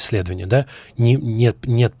такие мета-исследования, да. Нет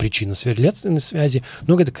причинно-следственной связи,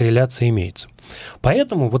 но эта корреляция имеется.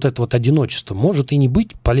 Поэтому вот это вот одиночество может и не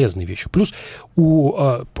быть полезной вещью. Плюс,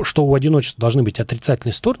 что у одиночества должны быть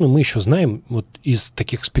отрицательные стороны, мы еще знаем вот из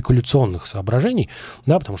таких спекуляционных соображений,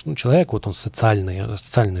 да, потому что человек, вот он социальное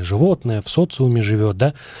животное, в социуме живет,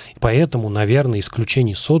 да, и поэтому, наверное,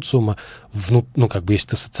 исключение из социума, как бы, если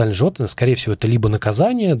ты социальное животное, скорее всего, это либо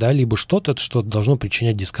наказание, да, либо что-то, что должно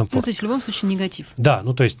причинять дискомфорт. Ну, то есть в любом случае негатив. Да,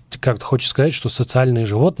 ну, то есть, как-то хочешь сказать, что социальные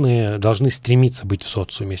животные должны стремиться быть в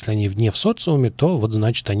социуме. Если они не в социуме, то вот,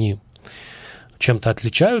 значит, они чем-то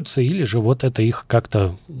отличаются, или же вот это их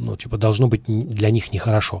как-то, ну, типа, должно быть для них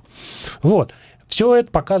нехорошо. Вот. Все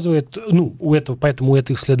это показывает, поэтому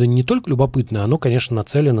это исследование не только любопытное, оно, конечно,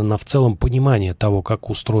 нацелено на в целом понимание того, как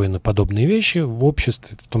устроены подобные вещи в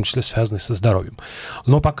обществе, в том числе связанные со здоровьем.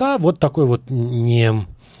 Но пока вот такой вот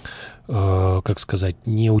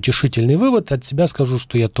неутешительный вывод от себя скажу,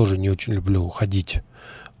 что я тоже не очень люблю ходить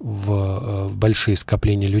в большие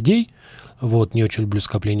скопления людей. Вот, не очень люблю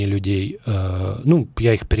скопления людей.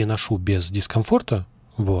 Я их переношу без дискомфорта,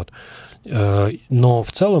 вот. Но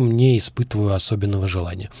в целом не испытываю особенного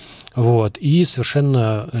желания. Вот. И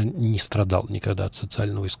совершенно не страдал никогда от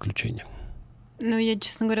социального исключения. Ну, я,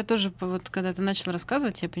 честно говоря, тоже, вот когда ты начал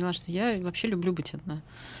рассказывать, я поняла, что я вообще люблю быть одна.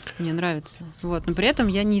 Мне нравится. Вот. Но при этом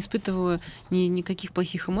я не испытываю никаких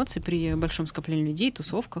плохих эмоций при большом скоплении людей,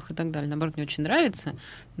 тусовках и так далее. Наоборот, мне очень нравится.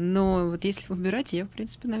 Но вот если выбирать, я, в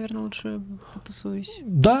принципе, наверное, лучше потусуюсь.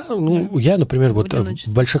 Да, я, например, вот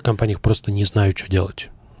в больших компаниях просто не знаю, что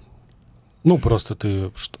делать. Ну, просто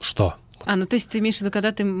ты что? Ну то есть ты имеешь в виду,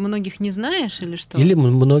 когда ты многих не знаешь или что? Или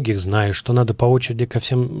многих знаешь, что надо по очереди ко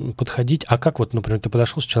всем подходить. А как вот, например, ты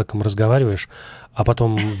подошел с человеком, разговариваешь, а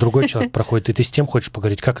потом другой человек проходит, и ты с тем хочешь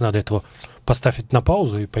поговорить, как надо этого поставить на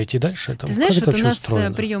паузу и пойти дальше? Ты знаешь, вот у нас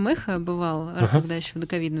прием эхо бывал, когда еще в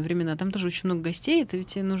доковидные времена, там тоже очень много гостей, это ведь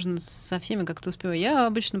тебе нужно со всеми как-то успевать. Я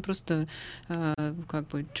обычно просто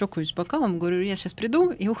чокаюсь бокалом, говорю, я сейчас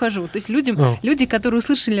приду и ухожу. То есть люди, которые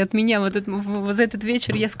услышали от меня вот за этот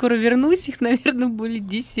вечер, я скоро вернусь, их, наверное, были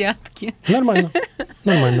десятки. Нормально.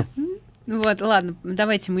 Вот, ладно,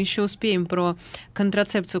 давайте мы еще успеем про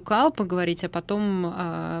контрацепцию КАЛ поговорить, а потом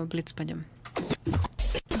блиц пойдем.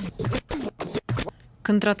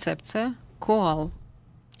 Контрацепция, КОАЛ.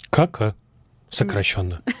 Как?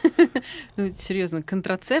 Сокращенно. Ну, серьезно,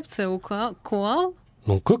 контрацепция, КОАЛ,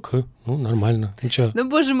 Нормально. Ничего. Ну,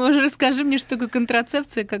 боже мой, уже расскажи мне, что такое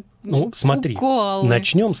контрацепция, как смотри, у коалы.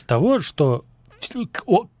 начнем с того, что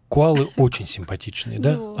коалы очень симпатичные,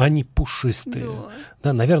 да? Да. Они пушистые. Да.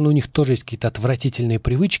 Да, наверное, у них тоже есть какие-то отвратительные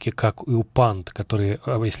привычки, как и у панд, которые,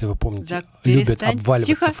 если вы помните, любят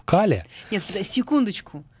обваливаться в кале. Нет,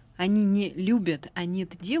 секундочку. Они не любят, они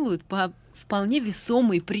это делают по вполне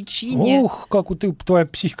весомой причине. Ох, как твоя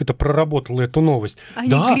психика-то проработала эту новость. Они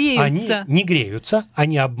да, греются. Они не греются,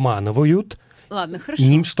 они обманывают. Ладно, хорошо.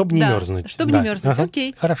 Чтобы не мерзнуть. Чтобы не мерзнуть,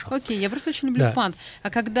 окей. Хорошо. Окей, я просто очень люблю панд. А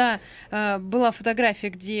когда была фотография,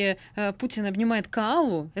 где Путин обнимает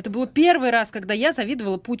коалу, это было первый раз, когда я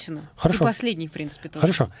завидовала Путину. Хорошо. И последний, в принципе, тоже.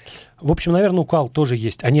 Хорошо. В общем, наверное, у коал тоже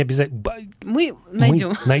есть. Они обязательно... Мы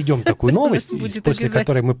найдем. Мы найдем такую новость, после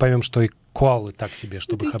которой мы поймем, что и коалы так себе,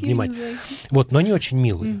 чтобы их обнимать. Но они очень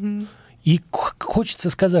милые. И хочется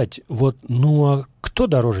сказать, а кто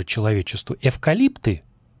дороже человечеству? Эвкалипты?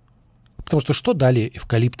 Потому что дали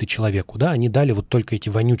эвкалипты человеку, да? Они дали только эти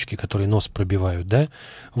вонючки, которые нос пробивают, да?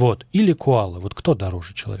 Или коалы. Кто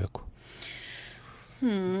дороже человеку?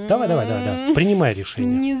 Давай. Принимай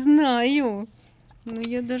решение. Не знаю.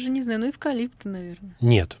 Я даже не знаю. Эвкалипты, наверное.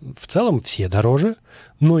 Нет, в целом все дороже,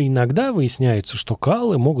 но иногда выясняется, что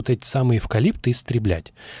коалы могут эти самые эвкалипты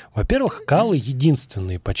истреблять. Во-первых, коалы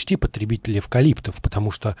единственные почти потребители эвкалиптов,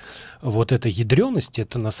 потому что эта ядрёность,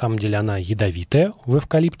 это на самом деле она ядовитая в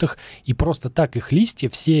эвкалиптах, и просто так их листья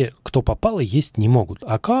все, кто попало, есть не могут.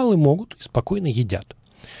 А коалы могут и спокойно едят.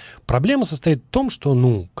 Проблема состоит в том, что,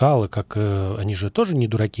 коалы, они же тоже не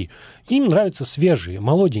дураки, им нравятся свежие,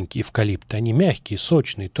 молоденькие эвкалипты, они мягкие,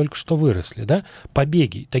 сочные, только что выросли, да,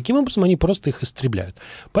 побеги. Таким образом, они просто их истребляют.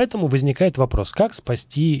 Поэтому возникает вопрос, как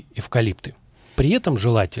спасти эвкалипты? При этом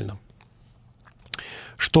желательно,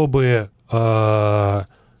 чтобы коал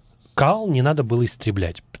не надо было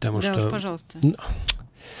истреблять, потому что... Да уж, пожалуйста.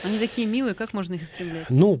 Они такие милые, как можно их истреблять?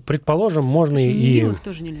 Предположим, можно и... Немилых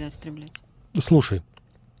тоже нельзя истреблять. Слушай,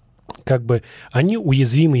 они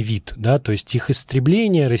уязвимый вид, да, то есть их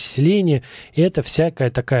истребление, расселение – это всякая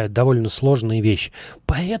такая довольно сложная вещь.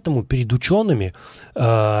 Поэтому перед учеными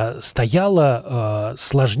стояла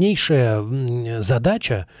сложнейшая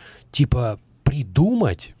задача,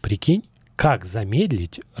 придумать, прикинь, как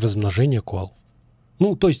замедлить размножение коал.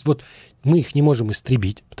 То есть мы их не можем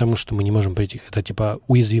истребить, потому что мы не можем прийти. Это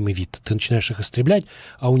уязвимый вид. Ты начинаешь их истреблять,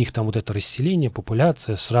 а у них там это расселение,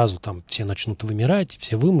 популяция, сразу там все начнут вымирать,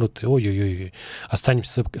 все вымрут, и ой-ой-ой,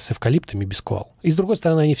 останемся с эвкалиптами без коал. И с другой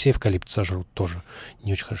стороны, они все эвкалипты сожрут тоже.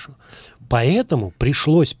 Не очень хорошо. Поэтому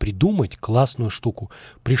пришлось придумать классную штуку.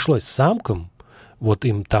 Пришлось самкам,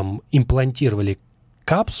 им там имплантировали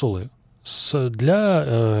капсулы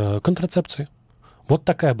для контрацепции.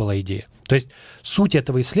 Такая была идея. То есть суть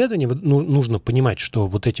этого исследования, нужно понимать, что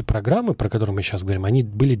эти программы, про которые мы сейчас говорим, они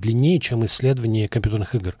были длиннее, чем исследования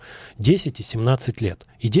компьютерных игр. 10 и 17 лет.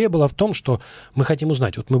 Идея была в том, что мы хотим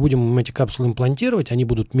узнать, мы будем эти капсулы имплантировать, они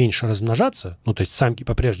будут меньше размножаться, то есть самки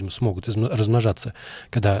по-прежнему смогут размножаться,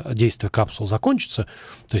 когда действие капсул закончится.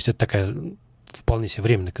 То есть это такая вполне себе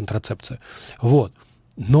временная контрацепция.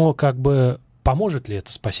 Но поможет ли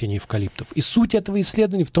это спасению эвкалиптов? И суть этого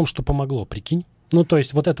исследования в том, что помогло, прикинь. То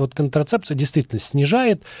есть эта контрацепция действительно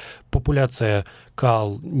снижает, популяция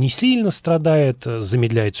коал не сильно страдает,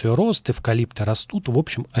 замедляется ее рост, эвкалипты растут, в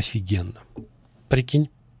общем, офигенно. Прикинь.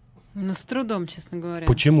 С трудом, честно говоря.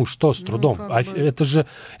 Почему? Что с трудом? Это же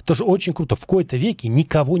очень круто. В кои-то веке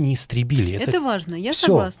никого не истребили. Это важно, я всё,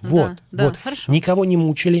 согласна. Да, хорошо. Никого не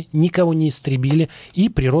мучили, никого не истребили, и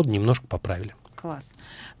природу немножко поправили. Класс.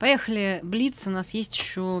 Поехали. Блиц. У нас есть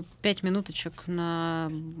еще 5 минуточек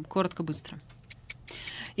на коротко-быстро.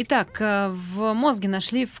 Итак, в мозге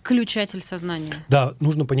нашли включатель сознания. Да,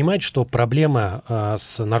 нужно понимать, что проблема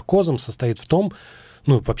с наркозом состоит в том,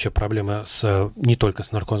 вообще проблема не только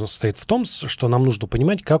с наркозом состоит в том, что нам нужно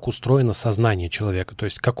понимать, как устроено сознание человека, то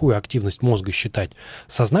есть какую активность мозга считать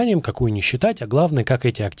сознанием, какую не считать, а главное, как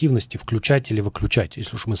эти активности включать или выключать,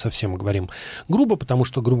 если уж мы совсем говорим грубо, потому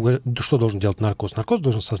что, грубо говоря, что должен делать наркоз? Наркоз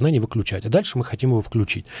должен сознание выключать, а дальше мы хотим его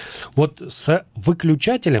включить. С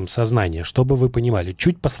выключателем сознания, чтобы вы понимали,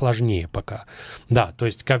 чуть посложнее пока. Да, то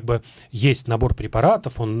есть есть набор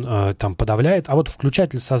препаратов, он там подавляет, а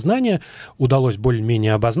включатель сознания удалось более-менее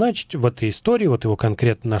обозначить в этой истории, его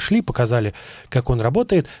конкретно нашли, показали, как он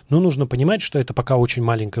работает, но нужно понимать, что это пока очень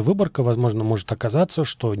маленькая выборка, возможно, может оказаться,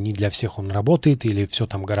 что не для всех он работает, или все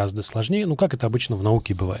там гораздо сложнее, как это обычно в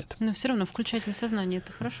науке бывает. Но все равно включатель сознания,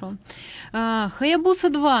 это хорошо. Хаябуса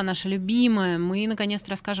 2, наша любимая, мы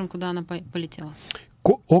наконец-то расскажем, куда она полетела. к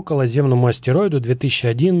околоземному астероиду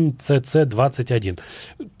 2001 CC-21.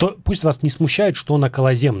 Пусть вас не смущает, что он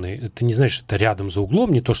околоземный. Это не значит, что это рядом за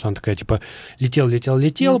углом, не то, что она такая, типа,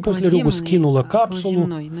 летела, после Рюгу скинула капсулу.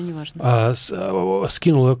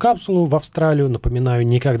 Скинула капсулу в Австралию. Напоминаю,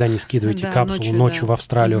 никогда не скидывайте капсулу ночью в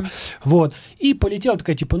Австралию. Вот. И полетела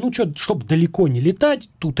такая, типа, ну что, чтобы далеко не летать,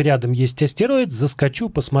 тут рядом есть астероид, заскочу,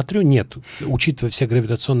 посмотрю. Нет, учитывая все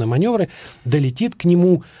гравитационные маневры, долетит к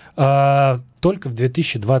нему только в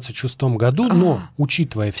 2026 году, но,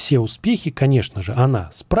 учитывая все успехи, конечно же,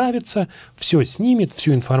 она справится, все снимет,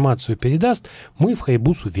 всю информацию передаст, мы в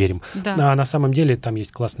Хайбусу верим. Да. А на самом деле там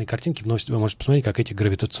есть классные картинки в новости, вы можете посмотреть, как эти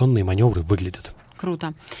гравитационные маневры выглядят.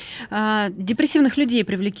 Круто. Депрессивных людей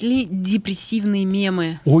привлекли депрессивные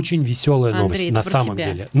мемы. Очень веселая новость, Андрей, на самом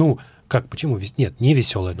деле. Ну, почему? Нет, не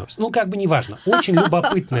веселая новость. Ну, как бы неважно. Очень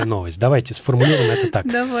любопытная новость. Давайте сформулируем это так.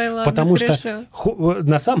 Давай, ладно, потому хорошо. Что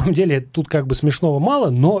на самом деле тут как бы смешного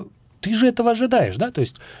мало, но ты же этого ожидаешь, да? То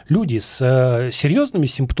есть люди с серьезными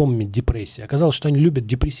симптомами депрессии, оказалось, что они любят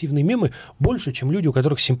депрессивные мемы больше, чем люди, у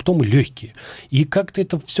которых симптомы легкие. И как-то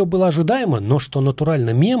это все было ожидаемо, но что натурально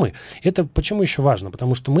мемы, это почему еще важно?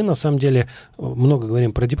 Потому что мы, на самом деле, много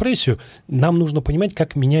говорим про депрессию, нам нужно понимать,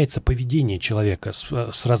 как меняется поведение человека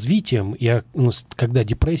с развитием, и когда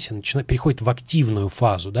депрессия переходит в активную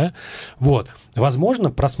фазу, да? Вот. Возможно,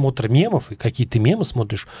 просмотр мемов, и какие ты мемы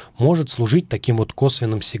смотришь, может служить таким вот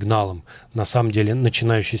косвенным сигналом, на самом деле,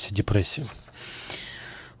 начинающейся депрессии.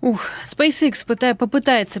 SpaceX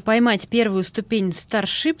попытается поймать первую ступень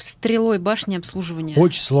Starship стрелой башни обслуживания.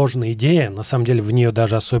 Очень сложная идея. На самом деле в нее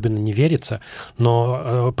даже особенно не верится.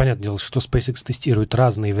 Но понятное дело, что SpaceX тестирует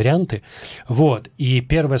разные варианты. Вот. И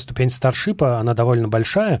первая ступень Starship, она довольно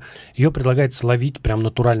большая. Ее предлагается ловить прям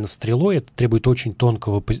натурально стрелой. Это требует очень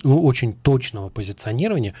очень точного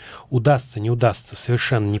позиционирования. Удастся, не удастся,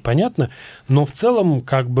 совершенно непонятно. Но в целом,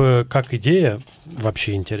 как идея,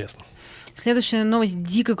 вообще интересно. Следующая новость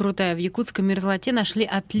дико крутая. В якутской мерзлоте нашли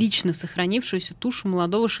отлично сохранившуюся тушу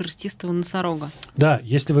молодого шерстистого носорога. Да,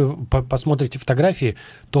 если вы посмотрите фотографии,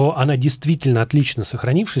 то она действительно отлично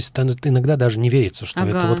сохранившаяся. Иногда даже не верится, что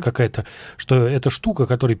это вот какая-то, что это штука,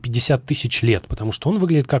 которой 50 тысяч лет, потому что он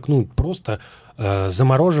выглядит как, просто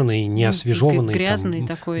замороженный, неосвежеванный, грязный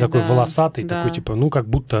такой волосатый, такой типа, как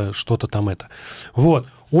будто что-то там это. Вот.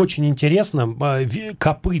 Очень интересно,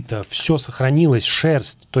 копыта, все сохранилось,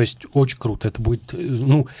 шерсть, то есть очень круто. Это будет,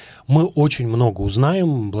 мы очень много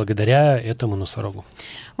узнаем благодаря этому носорогу.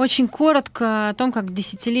 Очень коротко о том, как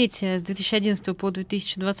десятилетие с 2011 по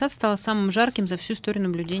 2020 стало самым жарким за всю историю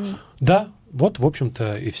наблюдений. Да, вот, в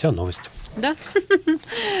общем-то, и вся новость. Да.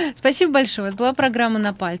 Спасибо большое. Это была программа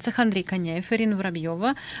 «На пальцах». Андрей Коняев, Ирина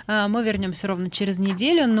Воробьева. Мы вернемся ровно через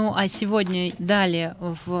неделю. Ну, а сегодня далее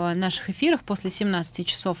в наших эфирах после 17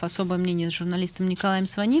 часов «Особое мнение» с журналистом Николаем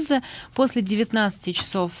Сванидзе. После 19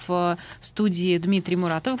 часов в студии Дмитрий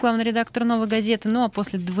Муратов, главный редактор «Новой газеты». Ну, а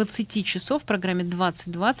после 20 часов в программе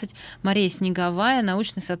 «2020» Мария Снеговая,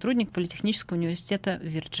 научный сотрудник Политехнического университета в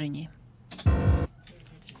Вирджинии.